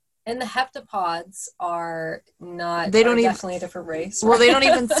 And the heptapods are not, they don't even, definitely a different race. Right? Well, they don't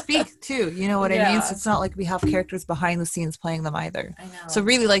even speak too. You know what I mean? So it's not like we have characters behind the scenes playing them either. I know. So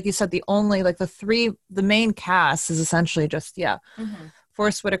really, like you said, the only, like the main cast is essentially just,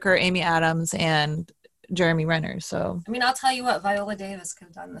 Forrest Whitaker, Amy Adams, and Jeremy Renner. So I mean, I'll tell you what, Viola Davis could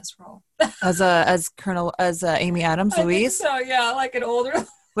have done this role as Amy Adams, Louise. So yeah, like an older.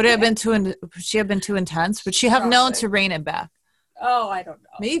 Would it have been she have been too intense? Would she have known to rein it back? Oh, I don't know.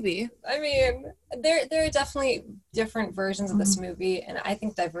 Maybe. I mean, there are definitely different versions of this movie, and I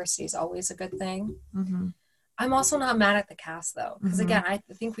think diversity is always a good thing. I'm also not mad at the cast though, because again, I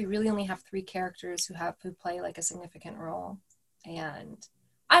think we really only have 3 characters who play like a significant role, and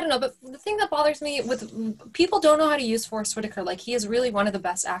I don't know. But the thing that bothers me with people don't know how to use Forrest Whitaker. Like, he is really one of the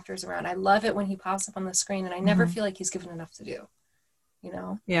best actors around. I love it when he pops up on the screen, and I never feel like he's given enough to do. You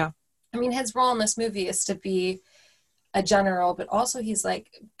know? Yeah. I mean, his role in this movie is to be a general, but also he's like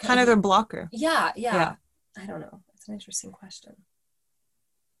kind of their blocker. Yeah. I don't know. It's an interesting question.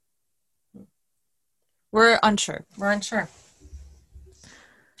 We're unsure. We're unsure.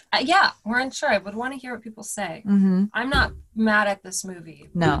 We're unsure. I would want to hear what people say. I'm not mad at this movie.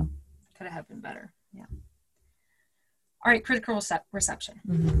 No. Could have been better. Yeah. All right, critical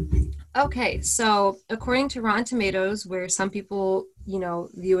reception. Okay, so according to Rotten Tomatoes, where some people,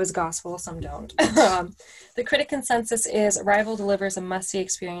 view as gospel, some don't, the critic consensus is Arrival delivers a must-see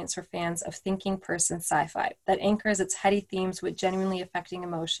experience for fans of thinking person sci-fi that anchors its heady themes with genuinely affecting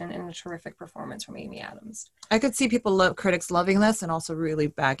emotion and a terrific performance from Amy Adams. I could see critics loving this and also really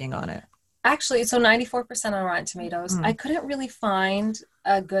bagging on it. Actually, so 94% on Rotten Tomatoes. I couldn't really find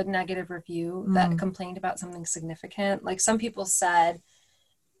a good negative review that complained about something significant. Like, some people said,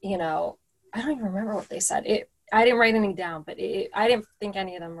 I don't even remember what they said. I didn't write any down, but I didn't think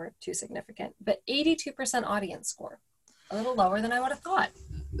any of them were too significant. But 82% audience score. A little lower than I would have thought.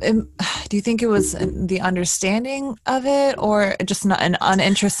 Do you think it was the understanding of it or just not an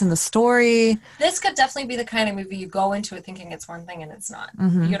uninterest in the story? This could definitely be the kind of movie you go into it thinking it's one thing and it's not. You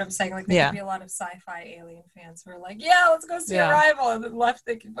know what I'm saying? Like, there could be a lot of sci-fi alien fans who are like, yeah, let's go see Arrival, and then left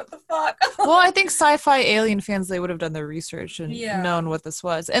thinking, what the fuck? Well, I think sci-fi alien fans, they would have done their research and known what this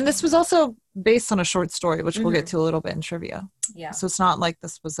was. And this was also based on a short story, which we'll get to a little bit in trivia. Yeah. So it's not like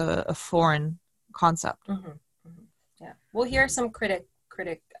this was a foreign concept. Yeah. We'll hear some critic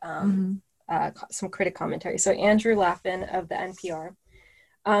commentary. So Andrew Lappin of the NPR,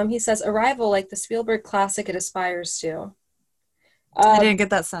 he says, Arrival, like the Spielberg classic it aspires to. I didn't get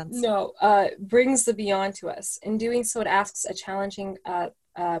that sense. No, brings the beyond to us. In doing so, it asks a challenging,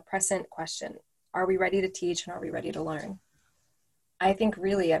 present question. Are we ready to teach and are we ready to learn? I think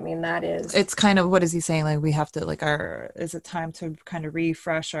really, that is... It's kind of, what is he saying? Like, we have to, is it time to kind of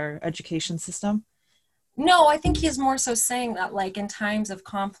refresh our education system? No, I think he's more so saying that, like, in times of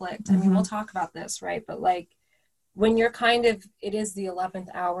conflict, we'll talk about this, right? But, like, when you're it is the 11th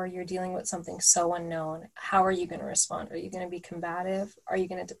hour, you're dealing with something so unknown, how are you going to respond? Are you going to be combative? Are you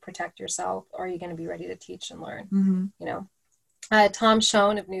going to protect yourself? Or are you going to be ready to teach and learn? Tom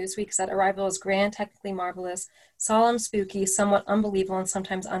Schoen of Newsweek said, Arrival is grand, technically marvelous, solemn, spooky, somewhat unbelievable, and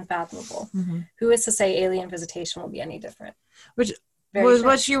sometimes unfathomable. Who is to say alien visitation will be any different? Which... was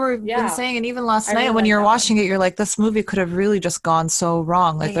what you were been saying, and even last night when you're watching it, you're like, this movie could have really just gone so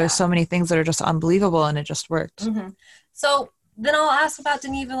wrong. Like, there's so many things that are just unbelievable, and it just worked. So then I'll ask about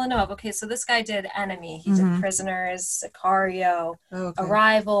Denis Villeneuve. Okay, so this guy did Enemy. He did Prisoners, Sicario,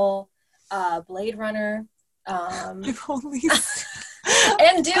 Arrival, Blade Runner. I've only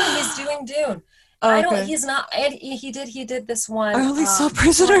and Dune. He's doing Dune. He's not. He did this one. I only saw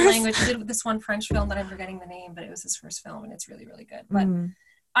Prisoners. Language. He did this one French film that I'm forgetting the name, but it was his first film, and it's really, really good. But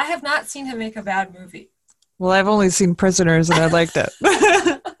I have not seen him make a bad movie. Well, I've only seen Prisoners, and I liked it. No,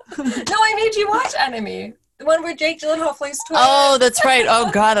 I made you watch Enemy. The one where Jake Gyllenhaal plays twins. Oh, that's right. Oh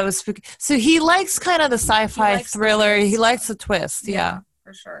God, that was spooky. So he likes kind of the sci-fi thriller. He likes the twist. Yeah.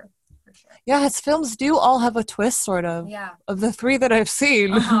 For sure. For sure. Yeah, his films do all have a twist, sort of. Yeah. Of the 3 that I've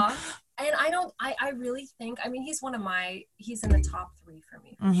seen. And I really think, I mean, he's in the top 3 for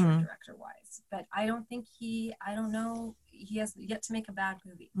me, for sure, director-wise. But I don't think he has yet to make a bad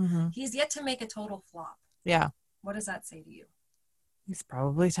movie. He's yet to make a total flop. Yeah. What does that say to you? He's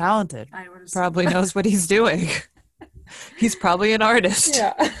probably talented. I would assume. Probably knows what he's doing. He's probably an artist.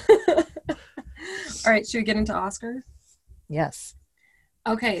 Yeah. All right, should we get into Oscars? Yes.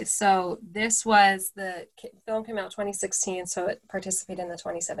 Okay, so the film came out 2016, so it participated in the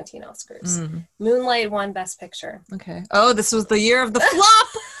 2017 Oscars. Moonlight won Best Picture. Okay. Oh, this was the year of the flop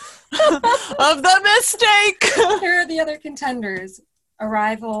of the mistake. Here are the other contenders: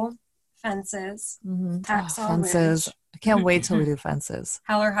 Arrival, Fences, Hacksaw Fences. Ridge. I can't wait till we do Fences.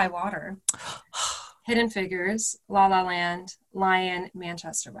 Hell or High Water, Hidden Figures, La La Land, Lion,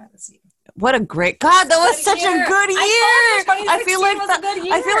 Manchester by the Sea. What a great God! That was such a good year. I feel like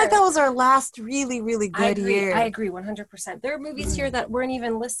that was our last really, really good year. I agree 100%. There are movies here that weren't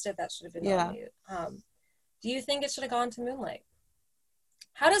even listed that should have been nominated. Do you think it should have gone to Moonlight?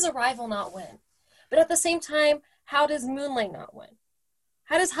 How does Arrival not win? But at the same time, how does Moonlight not win?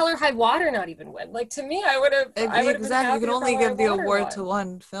 How does Hell or High Water not even win? Like, to me, I would have. Exactly. You could only give the award to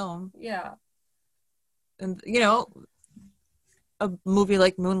one film. Yeah. And a movie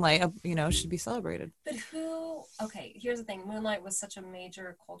like Moonlight, should be celebrated. But okay, here's the thing. Moonlight was such a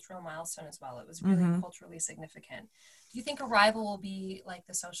major cultural milestone as well. It was really culturally significant. Do you think Arrival will be like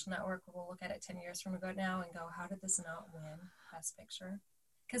The Social Network, where we'll look at it 10 years from ago now and go, how did this not win Best Picture?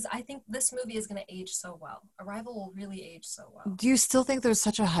 Because I think this movie is going to age so well. Arrival will really age so well. Do you still think there's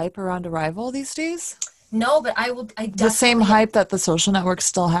such a hype around Arrival these days? No, but the same hype that The Social Network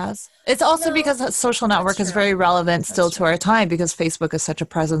still has. It's also because The Social Network is very relevant to our time, because Facebook is such a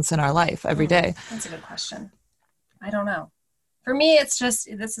presence in our life every day. That's a good question. I don't know. For me, it's just,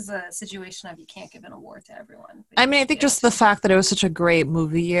 this is a situation of you can't give an award to everyone. I mean, I think just the fact that it was such a great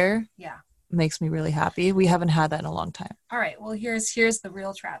movie year. Yeah. Makes me really happy. We haven't had that in a long time. All right. Well, here's the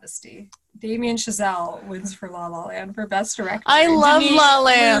real travesty. Damien Chazelle wins for La La Land for Best Director. I love La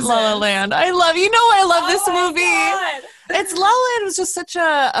La Land. I love this movie. God. It's La La Land was just such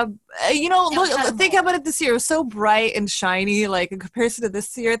think about it this year. It was so bright and shiny, like in comparison to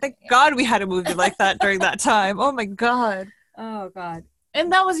this year. Thank God we had a movie like that during that time. Oh my God. Oh God.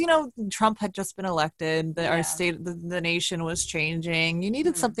 And that was, Trump had just been elected. Our state, the nation was changing. You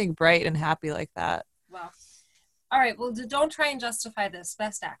needed something bright and happy like that. Well, all right. Well, don't try and justify this.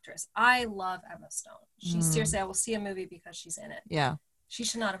 Best Actress. I love Emma Stone. Seriously, I will see a movie because she's in it. Yeah. She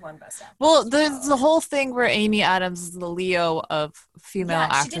should not have won Best Actress. Well, there's the whole thing where Amy Adams is the Leo of female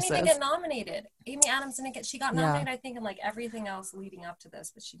actresses. She didn't even get nominated. Amy Adams didn't get. She got nominated, I think, in like everything else leading up to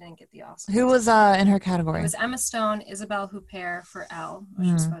this, but she didn't get the Oscar. Who was in her category? It was Emma Stone, Isabelle Huppert for Elle,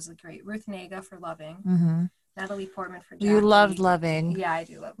 which was supposedly great. Ruth Negga for Loving. Natalie Portman for Jackie. You loved Loving. Yeah, I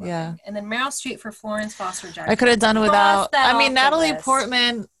do love Loving. Yeah. And then Meryl Streep for Florence Foster Jenkins. I could have done without. I mean, Natalie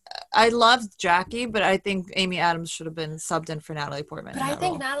Portman. I loved Jackie, but I think Amy Adams should have been subbed in for Natalie Portman. But I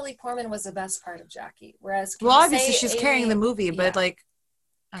think Natalie Portman was the best part of Jackie. Whereas, obviously she's carrying the movie, but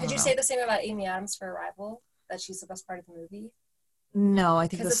could you say the same about Amy Adams for Arrival? That she's the best part of the movie? No, I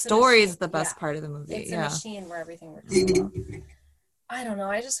think the story is the best part of the movie. It's a machine where everything works well. I don't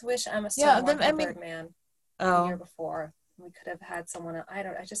know. I just wish Emma Stone won Birdman the year before. We could have had someone. I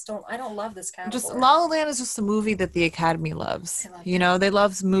don't love this category. La La Land is just a movie that the Academy loves. They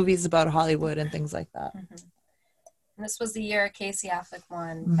love movies about Hollywood and things like that. And this was the year Casey Affleck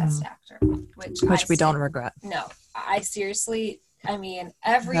won Best Actor, which we don't regret. No, I seriously. I mean,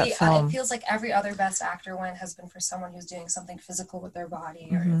 it feels like every other Best Actor win has been for someone who's doing something physical with their body,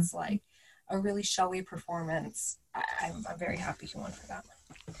 or it's like a really showy performance. I'm very happy he won for that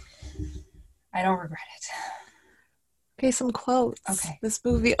one. I don't regret it. Okay, some quotes. Okay. This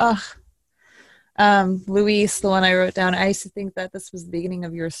movie, Luis, the one I wrote down, I used to think that this was the beginning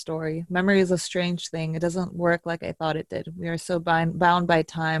of your story. Memory is a strange thing. It doesn't work like I thought it did. We are so bound by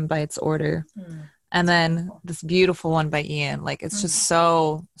time, by its order. And then this beautiful one by Ian. Like, it's just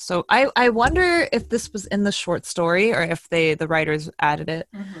so I wonder if this was in the short story or if the writers added it.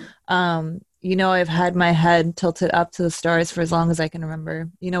 I've had my head tilted up to the stars for as long as I can remember.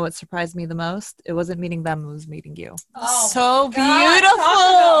 You know what surprised me the most? It wasn't meeting them, it was meeting you. Oh, so God,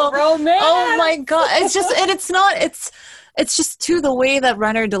 beautiful. romance. Oh my God. It's just, and it's just too the way that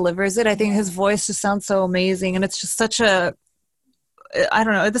Renner delivers it. I think his voice just sounds so amazing. And it's just such a I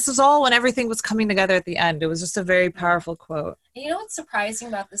don't know. This was all when everything was coming together at the end. It was just a very powerful quote. You know what's surprising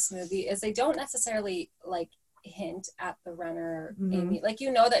about this movie is they don't necessarily like hint at the runner Amy. Like,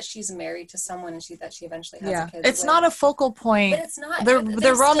 you know that she's married to someone and that she eventually has a kid. It's not a focal point. But it's not.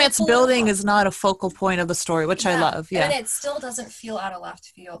 The romance building is not a focal point of the story, which I love. Yeah. And it still doesn't feel out of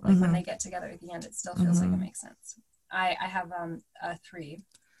left field. Like when they get together at the end, it still feels like it makes sense. I have a 3.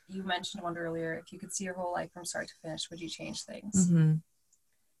 You mentioned one earlier. If you could see your whole life from start to finish, would you change things?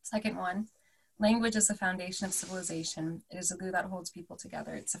 Second one, language is the foundation of civilization. It is the glue that holds people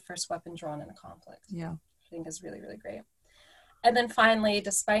together. It's the first weapon drawn in a conflict. Yeah. I think is really, really great. And then finally,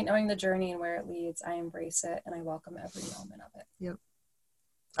 despite knowing the journey and where it leads, I embrace it and I welcome every moment of it. Yep.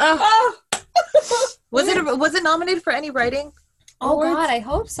 Was it nominated for any writing awards? God, I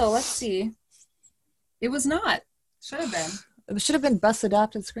hope so. Let's see. It was not. Should have been. It should have been Best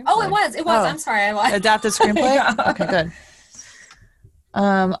Adapted Screenplay. Oh, it was. I'm sorry. I lied. Adapted Screenplay? Yeah. Okay, good.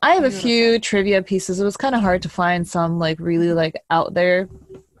 I have a few trivia pieces. It was kind of hard to find some like really like out there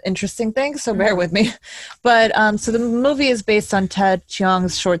interesting things, so bear with me. But so the movie is based on Ted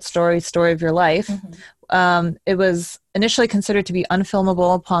Chiang's short story, Story of Your Life. It was initially considered to be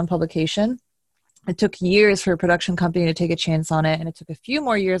unfilmable upon publication. It took years for a production company to take a chance on it, and it took a few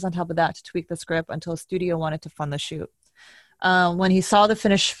more years on top of that to tweak the script until a studio wanted to fund the shoot. When he saw the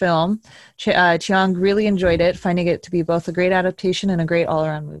finished film, Chiang really enjoyed it, finding it to be both a great adaptation and a great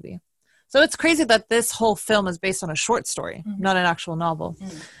all-around movie. So it's crazy that this whole film is based on a short story, not an actual novel.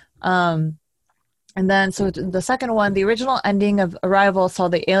 And then, so the second one, the original ending of Arrival saw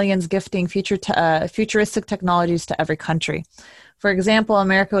the aliens gifting futuristic technologies to every country. For example,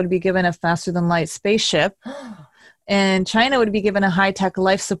 America would be given a faster-than-light spaceship, and China would be given a high-tech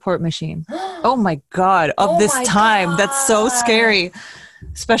life support machine. Oh my God, this time. God. That's so scary.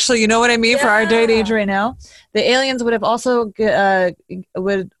 Especially, you know what I mean, for our day and age right now. The aliens would have also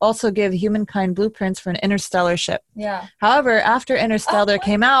give humankind blueprints for an interstellar ship. Yeah. However, after Interstellar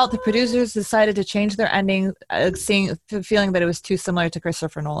came out, the producers decided to change their ending, feeling that it was too similar to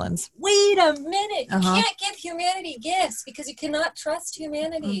Christopher Nolan's. Wait a minute! You can't give humanity gifts because you cannot trust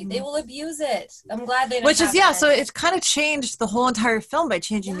humanity. They will abuse it. I'm glad they didn't. So it kind of changed the whole entire film by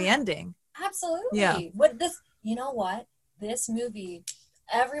changing the ending. Absolutely. Yeah. You know what? This movie.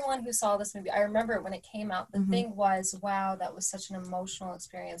 Everyone who saw this movie, I remember when it came out, the thing was, wow, that was such an emotional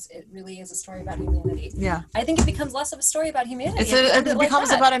experience. It really is a story about humanity. Yeah. I think it becomes less of a story about humanity. It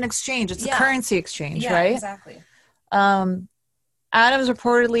becomes about an exchange. It's a currency exchange, right? Exactly. Adams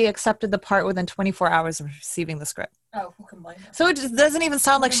reportedly accepted the part within 24 hours of receiving the script. Oh, who can blame him? So it just doesn't even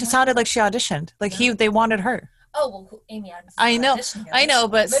sound like she sounded like she auditioned. Like they wanted her. Oh, well, Amy Adams. I know,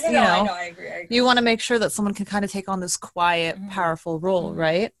 but I know, I agree. You want to make sure that someone can kind of take on this quiet, powerful role,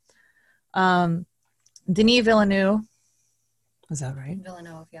 right? Denis Villeneuve, was that right?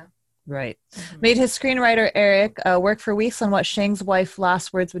 Villeneuve, yeah. Right. Made his screenwriter, Eric, work for weeks on what Shang's wife's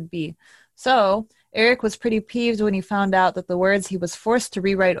last words would be. So Eric was pretty peeved when he found out that the words he was forced to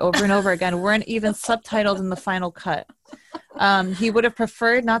rewrite over and over again weren't even subtitled in the final cut. He would have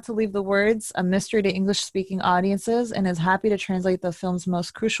preferred not to leave the words a mystery to English-speaking audiences and is happy to translate the film's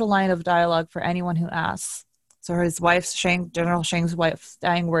most crucial line of dialogue for anyone who asks. So General Shang's wife's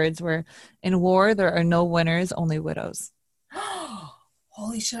dying words were, "In war, there are no winners, only widows."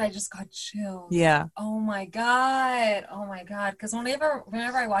 Holy shit, I just got chills. Yeah. Oh my God. Because whenever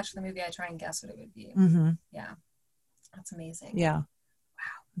I watch the movie, I try and guess what it would be. Yeah. That's amazing. Yeah. Wow.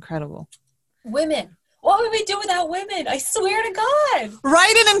 Incredible. Women. What would we do without women? I swear to God.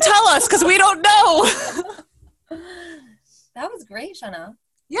 Write in and tell us, because we don't know. That was great, Shanna.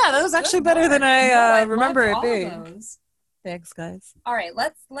 Yeah, that was actually better than I remember it being. Thanks, guys. All right,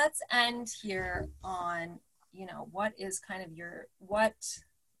 let's end here on, what is kind of what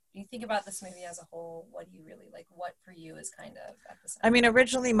you think about this movie as a whole. What do you really like? What for you is kind of at the center? I mean,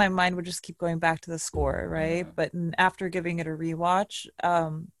 originally my mind would just keep going back to the score, right? But after giving it a rewatch,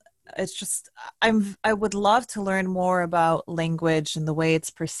 it's just I would love to learn more about language and the way it's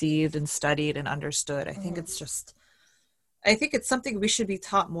perceived and studied and understood. I think it's something we should be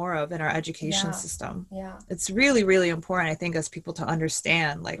taught more of in our education system. Yeah. It's really, really important, I think, as people to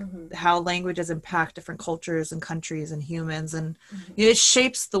understand how languages impact different cultures and countries and humans, and it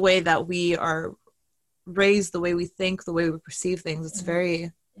shapes the way that we are raised, the way we think, the way we perceive things. It's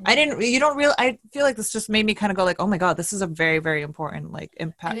very I feel like this just made me kind of go like, oh my God, this is a very, very important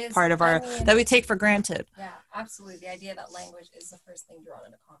impact part of that we take for granted. Yeah, absolutely. The idea that language is the first thing drawn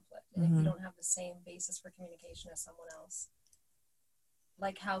into conflict. And if you don't have the same basis for communication as someone else,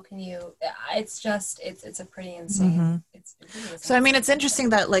 how can you, it's a pretty insane, it's really insane. So, I mean, it's interesting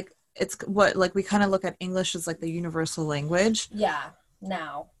that it's what, we kind of look at English as the universal language. Yeah.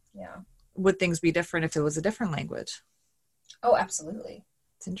 now. Yeah. Would things be different if it was a different language? Oh, absolutely.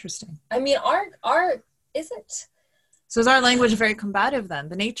 It's interesting. I mean, our isn't. So is our language very combative then?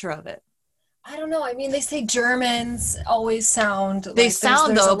 The nature of it? I don't know. I mean, they say Germans always sound. They like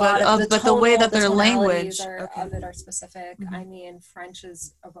sound there's though, a lot but the way that their tonalities language of it are specific. Mm-hmm. I mean, French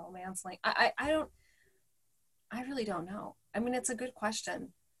is a Romance language. I really don't know. I mean, it's a good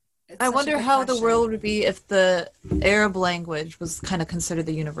question. I wonder how the world would be if the Arab language was kind of considered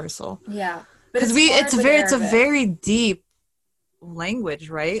the universal. Yeah, because it's a very deep language,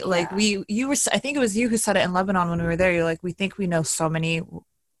 right? Yeah. Like I think it was you who said it in Lebanon when we were there. You're like, we think we know so many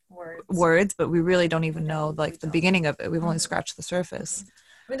words, but we really don't even know like the beginning of it. We've only scratched the surface.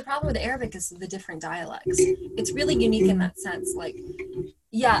 I mean, the problem with Arabic is the different dialects. It's really unique in that sense. Like,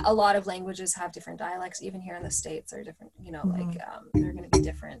 yeah, a lot of languages have different dialects. Even here in the States are different, you know, like they're going to be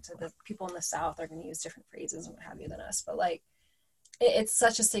different. The people in the South are going to use different phrases and what have you than us. But like, it's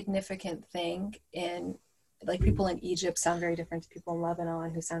such a significant thing in, like, people in Egypt sound very different to people in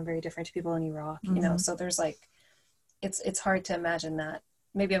Lebanon, who sound very different to people in Iraq, you know? So there's like, it's hard to imagine that.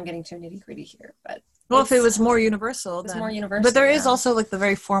 Maybe I'm getting too nitty gritty here, but. Well, if it was more universal, it's more universal. But there is also like the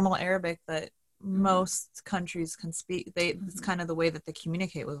very formal Arabic that most countries can speak. It's kind of the way that they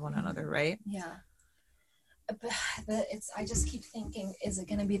communicate with one another, right? Yeah. But I just keep thinking, is it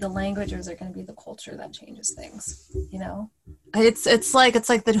going to be the language or is it going to be the culture that changes things? You know? It's like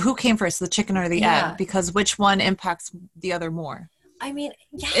who came first, the chicken or the egg? Because which one impacts the other more? I mean,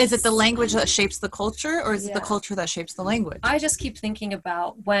 yes. Is it the language that shapes the culture, or is it the culture that shapes the language? I just keep thinking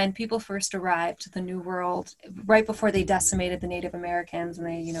about when people first arrived to the New World, right before they decimated the Native Americans, and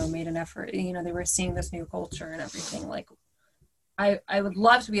they, you know, made an effort. You know, they were seeing this new culture and everything. Like, I would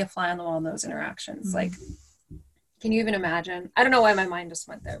love to be a fly on the wall in those interactions. Like, can you even imagine? I don't know why my mind just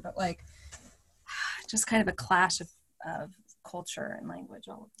went there, but like, just kind of a clash of culture and language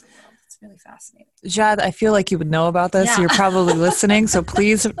all over the world. It's really fascinating. Jad, I feel like you would know about this. Yeah. You're probably listening, so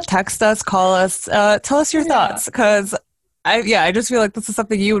please text us, call us, tell us your thoughts, because I just feel like this is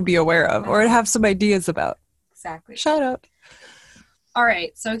something you would be aware of or have some ideas about. Exactly. Shout out. All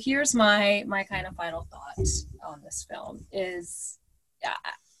right, so here's my kind of final thought on this film is,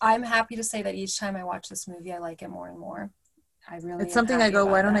 I'm happy to say that each time I watch this movie, I like it more and more. I really. It's something I go,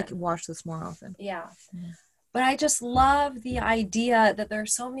 why don't I watch this more often? Yeah. But I just love the idea that there are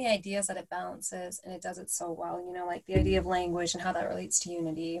so many ideas that it balances, and it does it so well. You know, like the idea of language and how that relates to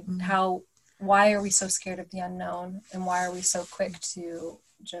unity. Why are we so scared of the unknown, and why are we so quick to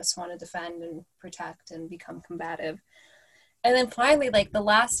just want to defend and protect and become combative? And then finally, like the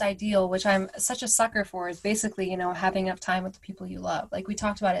last ideal, which I'm such a sucker for, is basically, you know, having enough time with the people you love. Like we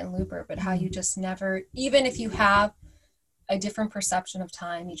talked about it in Looper, but how you just never, even if you have a different perception of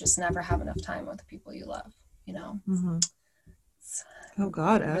time, you just never have enough time with the people you love. You know, oh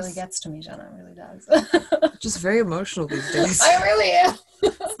God, it really gets to me, Jenna. It really does. Just very emotional these days. I really am.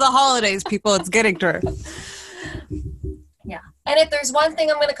 It's the holidays, people. It's getting to her. Yeah, and if there's one thing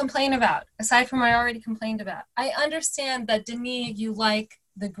I'm going to complain about, aside from what I already complained about, I understand that Denis, you like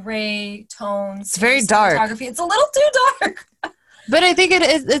the gray tones. It's very dark. It's a little too dark. But I think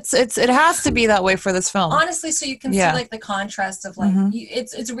it has to be that way for this film. Honestly, so you can see like the contrast of like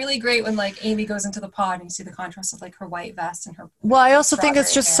it's really great when like Amy goes into the pod and you see the contrast of like her white vest and her. Well, I also think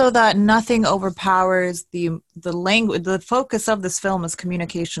it's just hair. So that nothing overpowers the language. The focus of this film is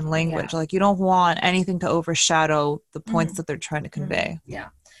communication language. Like you don't want anything to overshadow the points that they're trying to convey. Yeah,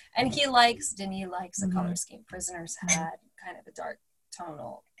 and Denis likes the color scheme. Prisoners had kind of a dark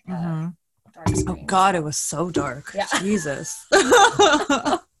tonal. Oh God, it was so dark. Yeah. Jesus.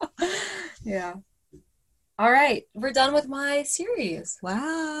 Yeah. All right. We're done with my series.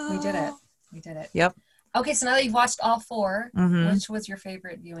 Wow. We did it. Yep. Okay, so now that you've watched all four, which was your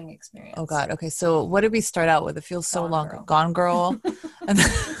favorite viewing experience? Oh God. Okay, so what did we start out with? It feels so long. Gone Girl. And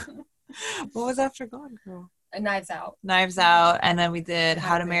then, what was after Gone Girl? Knives Out. Knives Out. And then we did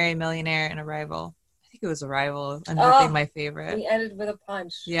How to Marry a Millionaire and Arrival. I think it was Arrival. Another thing my favorite. We ended with a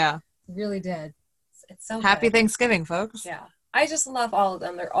punch. Yeah. Really did. It's so happy good. Thanksgiving, folks. Yeah, I just love all of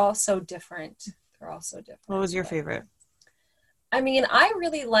them. They're all so different. What was your favorite? I mean, I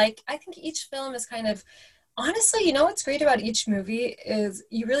think each film is kind of, honestly, you know what's great about each movie is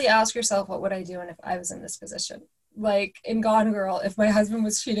you really ask yourself, what would I do if I was in this position? Like in Gone Girl, if my husband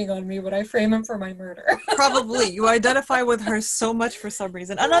was cheating on me, would I frame him for my murder? Probably. You identify with her so much for some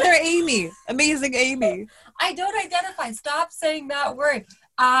reason. Another Amy. Amazing Amy. I don't identify. Stop saying that word.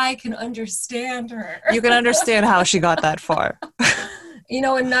 I can understand her. You can understand how she got that far. You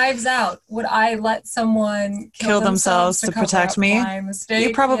know, in Knives Out, would I let someone kill themselves to protect me?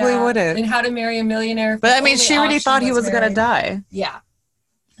 You probably wouldn't. In How to Marry a Millionaire. But I mean, she already thought he was going to die. Yeah.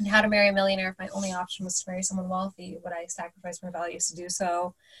 And How to Marry a Millionaire. If my only option was to marry someone wealthy, would I sacrifice my values to do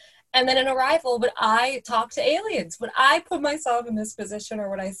so? And then in Arrival, would I talk to aliens? Would I put myself in this position, or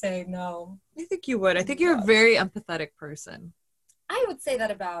would I say no? I think you would. I think you're a very empathetic person. I would say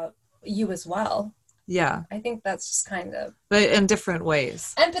that about you as well. Yeah. I think that's just kind of... But in different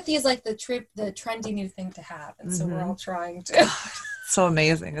ways. Empathy is like the trendy new thing to have. And so we're all trying to... So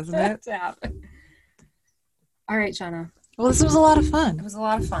amazing, isn't it? to happen. All right, Jenna. Well, this was a lot of It fun. was a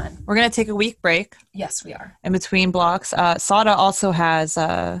lot of fun. We're going to take a week break. Yes, we are. In between blocks. Sada also has,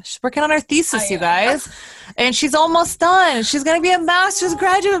 she's working on her thesis, you guys. And she's almost done. She's going to be a master's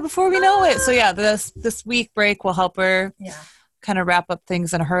graduate before we know it. So yeah, this week break will help her kind of wrap up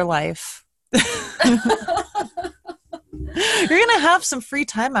things in her life. You're going to have some free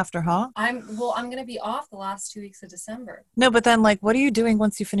time after, huh? I'm going to be off the last 2 weeks of December. No, but then, like, what are you doing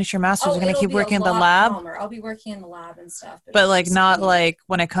once you finish your master's? You're going to keep working in the lab? Calmer. I'll be working in the lab and stuff. But like, not like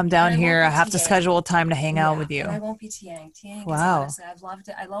when I come down here, I have to schedule a time to hang out with you. I won't be TAing. TAing, wow. Honestly, I've loved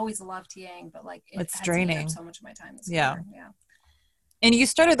it. I've always loved TAing, but like, it's draining. So much of my time this quarter. Yeah. And you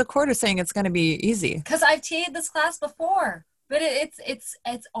started the quarter saying it's going to be easy. Because I've TA'd this class before. But it's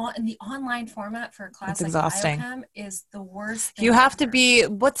on in the online format for a class. It's exhausting. Like biochem is the worst thing. You have to be.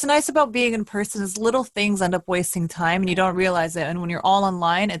 What's nice about being in person is little things end up wasting time, and you don't realize it. And when you're all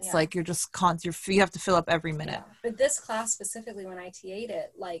online, it's like you're just you have to fill up every minute. Yeah. But this class specifically, when I TA'd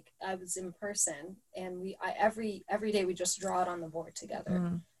it, like I was in person, and every day we just draw it on the board together.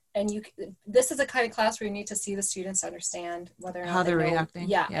 Mm. And this is a kind of class where you need to see the students understand whether or not how they're reacting.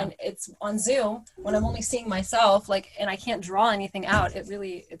 Yeah, and it's on Zoom when I'm only seeing myself, like, and I can't draw anything out. It's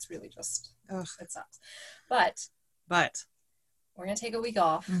really just, it sucks. But we're gonna take a week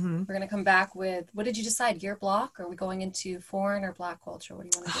off. Mm-hmm. We're gonna come back with, what did you decide? Your block? Or are we going into foreign or Black culture?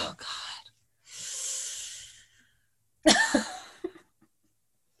 What do you want to do? Oh God.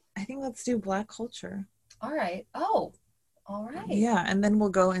 I think let's do Black culture. All right. Oh. All right. Yeah, and then we'll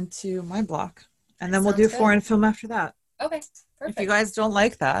go into my block. And then we'll do foreign film after that. Okay, perfect. If you guys don't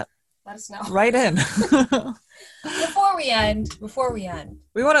like that, let us know. Write in. Before we end.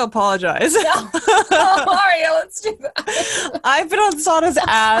 We want to apologize. No. Oh, Mario, let's do that. I've been on Sada's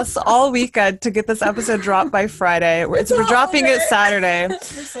ass all weekend to get this episode dropped by Friday. We're dropping it Saturday. We're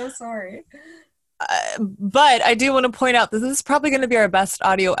so sorry. But I do want to point out that this is probably going to be our best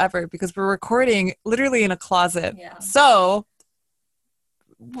audio ever because we're recording literally in a closet. Yeah. So,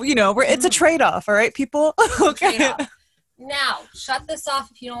 it's a trade-off, all right, people? Okay. Trade-off. Now, shut this off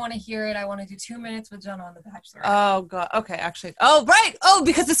if you don't want to hear it. I want to do 2 minutes with Jenna on The Bachelor. Oh, God. Okay, actually. Oh, right. Oh,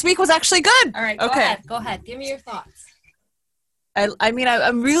 because this week was actually good. All right, go ahead. Give me your thoughts.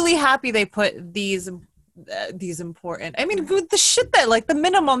 I'm really happy they put these important, with the shit that, like, the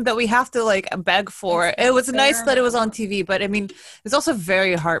minimum that we have to, like, beg for. It was nice that it was on TV, but it's also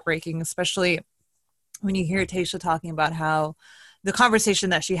very heartbreaking, especially when you hear Tayshia talking about how the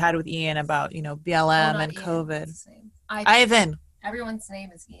conversation that she had with Ian about, BLM and Ian, COVID. Ivan. Everyone's name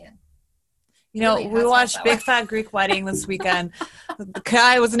is Ian. We watched Big Fat Greek Wedding this weekend. The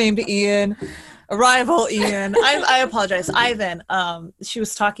guy was named Ian. Arrival Ian. I apologize. Ivan. She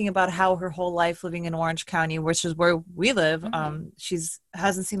was talking about how her whole life living in Orange County, which is where we live,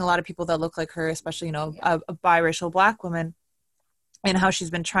 hasn't seen a lot of people that look like her, especially, a biracial Black woman, and how she's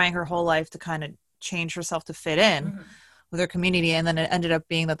been trying her whole life to kind of change herself to fit in with her community. And then it ended up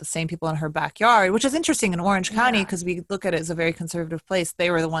being that the same people in her backyard, which is interesting in Orange County because we look at it as a very conservative place.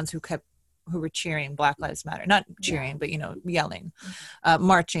 They were the ones who were cheering Black Lives Matter, not cheering, but, yelling,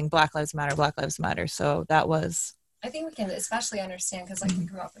 marching, Black Lives Matter. So that was, I think we can especially understand because, like, we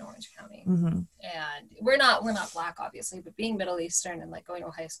grew up in Orange County, and we're not Black, obviously, but being Middle Eastern and, like, going to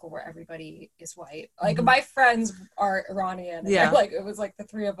a high school where everybody is white, like, my friends are Iranian, and like, it was like the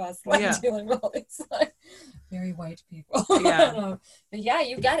three of us, like, dealing with all these, like, very white people. But yeah,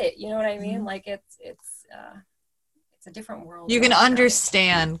 you get it. You know what I mean? Like, it's a different world. You can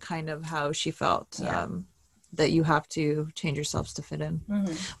understand kind of how she felt. That you have to change yourselves to fit in,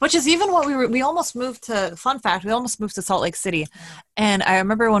 which is even what we almost moved to. Fun fact: we almost moved to Salt Lake City, and I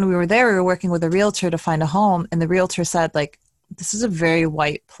remember when we were there, we were working with a realtor to find a home, and the realtor said, like, "This is a very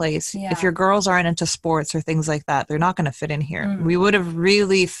white place. Yeah. If your girls aren't into sports or things like that, they're not going to fit in here." We would have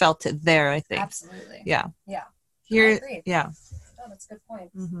really felt it there, I think. Absolutely. Yeah. Yeah. Here. I agree. Yeah. Oh, that's a good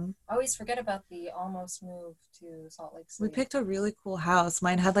point. I always forget about the almost move to Salt Lake City. We picked a really cool house.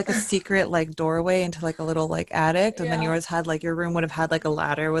 Mine had like a secret like doorway into like a little like attic, and then yours had like your room would have had like a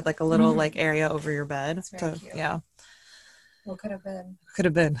ladder with like a little like area over your bed. That's very cute. Yeah. What could have been? Could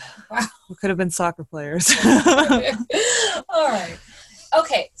have been. Wow. We could have been soccer players. All right.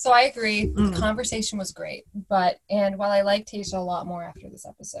 Okay, so I agree. The conversation was great, and while I like Tayshia a lot more after this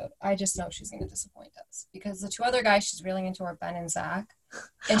episode, I just know she's going to disappoint us because the two other guys she's reeling into are Ben and Zach.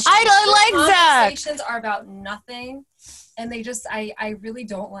 And I like Zach. Conversations are about nothing, and they just I really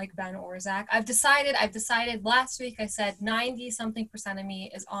don't like Ben or Zach. I've decided last week I said 90-something% of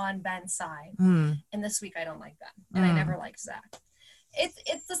me is on Ben's side, and this week I don't like Ben, and I never liked Zach.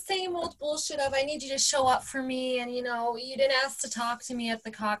 It's the same old bullshit of I need you to show up for me, and you didn't ask to talk to me at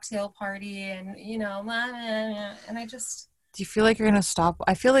the cocktail party, and and I just. Do you feel like you're gonna stop?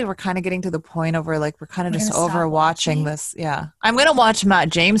 I feel like we're kind of getting to the point of where like we're kind of just overwatching this. Yeah, I'm gonna watch Matt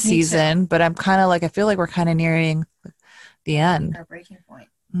James season, but I'm kind of like I feel like we're kind of nearing the end. Our breaking point.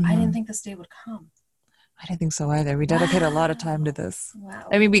 I didn't think this day would come. I didn't think so either. We dedicated a lot of time to this. Wow.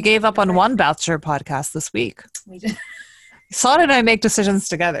 I mean, we gave up on one Bachelor podcast this week. We did. Saud and I make decisions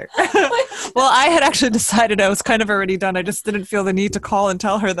together. Well, I had actually decided I was kind of already done. I just didn't feel the need to call and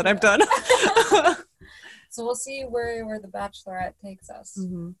tell her that I'm done. So we'll see where the Bachelorette takes us.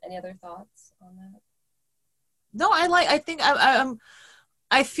 Any other thoughts on that? No,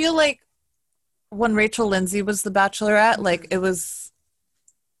 I feel like when Rachel Lindsay was the Bachelorette, like it was.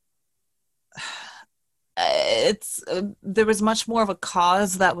 There was much more of a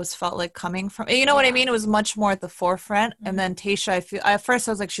cause that was felt like coming from what I mean. It was much more at the forefront. And then Tayshia, I feel at first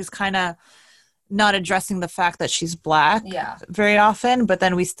I was like she's kind of not addressing the fact that she's black very often, but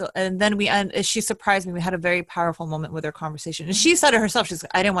then she surprised me. We had a very powerful moment with her conversation, and she said it herself. She's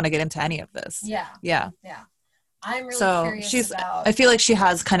like, I didn't want to get into any of this. Yeah. I'm really curious about. I feel like she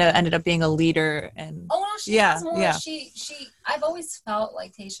has kind of ended up being a leader, and she has more. Yeah. She. I've always felt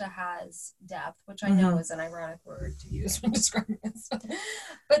like Tayshia has depth, which I know is an ironic word to use when describing this,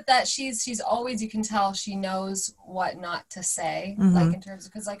 but that she's always, you can tell she knows what not to say, like in terms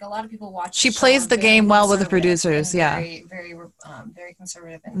of, because like a lot of people watch. She plays the game well with the producers. Very, very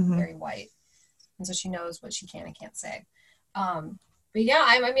conservative and very white, and so she knows what she can and can't say. But yeah,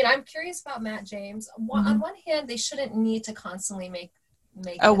 I'm curious about Matt James. On one hand, they shouldn't need to constantly make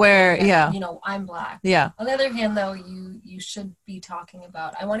aware. I'm black. Yeah. On the other hand, though, you should be talking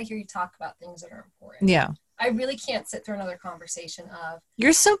about. I want to hear you talk about things that are important. Yeah. I really can't sit through another conversation of.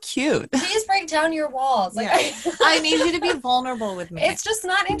 You're so cute. Please break down your walls. Like, I need you to be vulnerable with me. It's just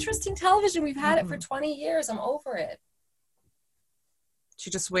not interesting television. We've had it for 20 years. I'm over it. She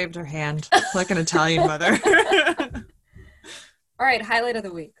just waved her hand like an Italian mother. All right, highlight of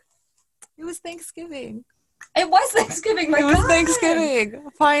the week. It was Thanksgiving. It was Thanksgiving. It was Thanksgiving,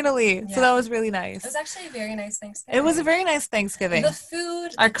 finally. Yeah. So that was really nice. It was actually a very nice Thanksgiving. It was a very nice Thanksgiving. The food,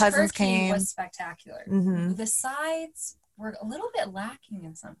 our cousins came. Was spectacular. The sides were a little bit lacking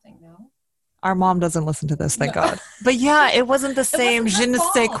in something, no? Our mom doesn't listen to this, thank God. But yeah, it wasn't the same je ne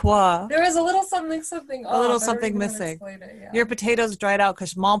sais quoi. There was a little something off. A little something missing. Your potatoes dried out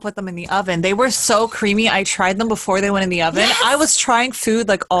because mom put them in the oven. They were so creamy. I tried them before they went in the oven. Yes! I was trying food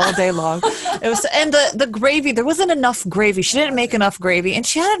like all day long. It was, and the gravy, there wasn't enough gravy. She didn't make enough gravy. And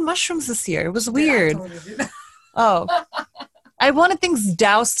she added mushrooms this year. It was weird. Oh. I wanted things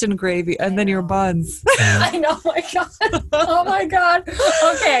doused in gravy and then your buns. I know, my God. Oh my God.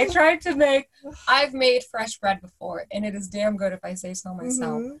 Okay, I've made fresh bread before, and it is damn good if I say so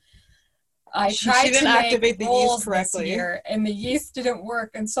myself. I tried to activate the yeast correctly this year, and the yeast didn't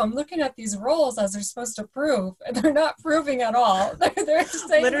work, and so I'm looking at these rolls as they're supposed to prove, and they're not proving at all. They're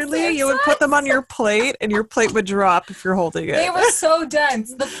saying literally, you would put them on your plate, and your plate would drop if you're holding it. They were so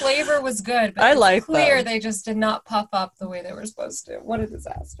dense. The flavor was good, but I like clear they just did not puff up the way they were supposed to. What a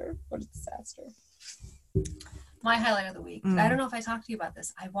disaster! What a disaster! My highlight of the week. I don't know if I talked to you about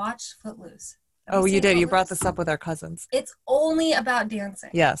this. I watched Footloose. Oh, you did. You brought this up with our cousins. It's only about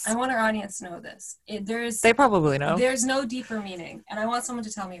dancing. Yes. I want our audience to know this. They probably know. There's no deeper meaning, and I want someone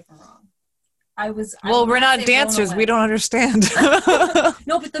to tell me if I'm wrong. We're not dancers. We don't understand.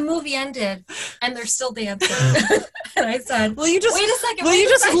 No, but the movie ended, and they're still dancing. And I said, "Will you just wait a second? Will you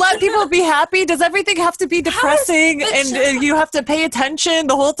just let people be happy? Does everything have to be depressing and you have to pay attention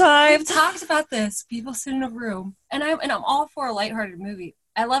the whole time?" We've talked about this. People sit in a room, and I'm all for a lighthearted movie.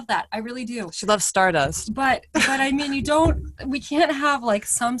 I love that. I really do. She loves Stardust. But I mean, we can't have like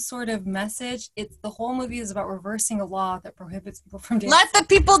some sort of message. The whole movie is about reversing a law that prohibits people from dancing. Let the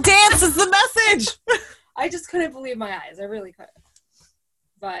people dance is the message. I just couldn't believe my eyes. I really couldn't.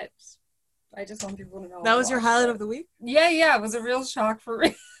 But I just want people to know. That was your highlight of the week? Yeah. It was a real shock for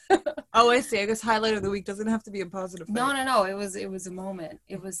me. Oh, I see. I guess highlight of the week doesn't have to be a positive thing. No. It was a moment.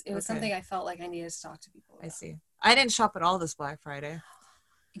 It was something I felt like I needed to talk to people about. I see. I didn't shop at all this Black Friday.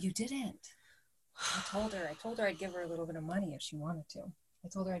 You didn't. I told her I'd give her a little bit of money if she wanted to. I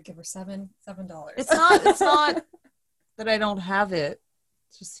told her I'd give her $7. It's not that I don't have it.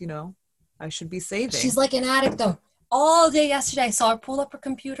 It's just, I should be saving. She's like an addict though. All day yesterday, I saw her pull up her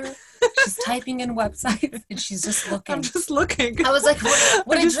computer. She's typing in websites and she's just looking. I'm just looking. I was like,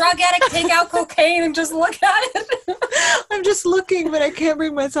 would a drug addict take out cocaine and just look at it? I'm just looking, but I can't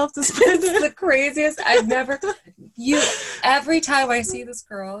bring myself to spend It's it. the craziest. Every time I see this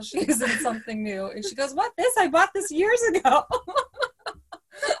girl, she's in something new. And she goes, what, this? I bought this years ago.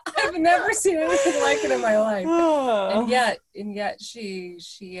 I've never seen anything like it in my life. Oh. And yet she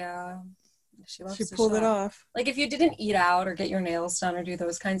loves She to pulled it shop. off. Like if you didn't eat out or get your nails done or do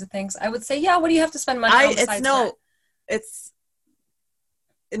those kinds of things, I would say, yeah, what do you have to spend money on besides that? It's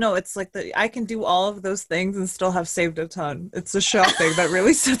like I can do all of those things and still have saved a ton. It's the shopping that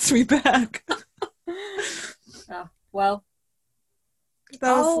really sets me back. Oh, well,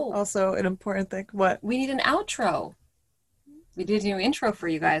 that was also an important thing. What? We need an outro. We did do an intro for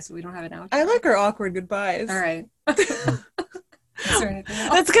you guys. But we don't have an outro. I like our awkward goodbyes. All right. Is there anything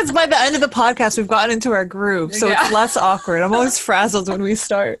else? That's because by the end of the podcast, we've gotten into our groove, so it's less awkward. I'm always frazzled when we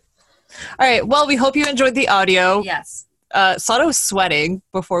start. All right. Well, we hope you enjoyed the audio. Yes. Sada was sweating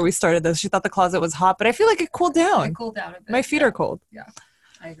before we started this. She thought the closet was hot, but I feel like it cooled down. It cooled down a bit. My feet are cold. Yeah,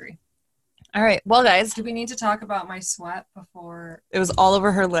 I agree. All right. Well, guys. Do we need to talk about my sweat before? It was all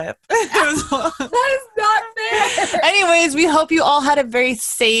over her lip. That is not fair. Anyways, we hope you all had a very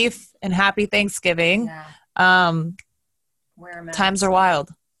safe and happy Thanksgiving. Yeah. Wear a mask. Times are wild.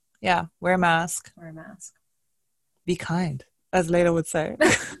 Yeah. Wear a mask. Wear a mask. Be kind, as Layla would say.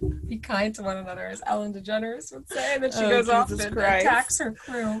 Be kind to one another, as Ellen DeGeneres would say. And then she goes off and attacks her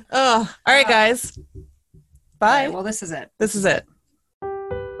crew. Oh, all right, guys. Bye. Right, well, this is it. This is it.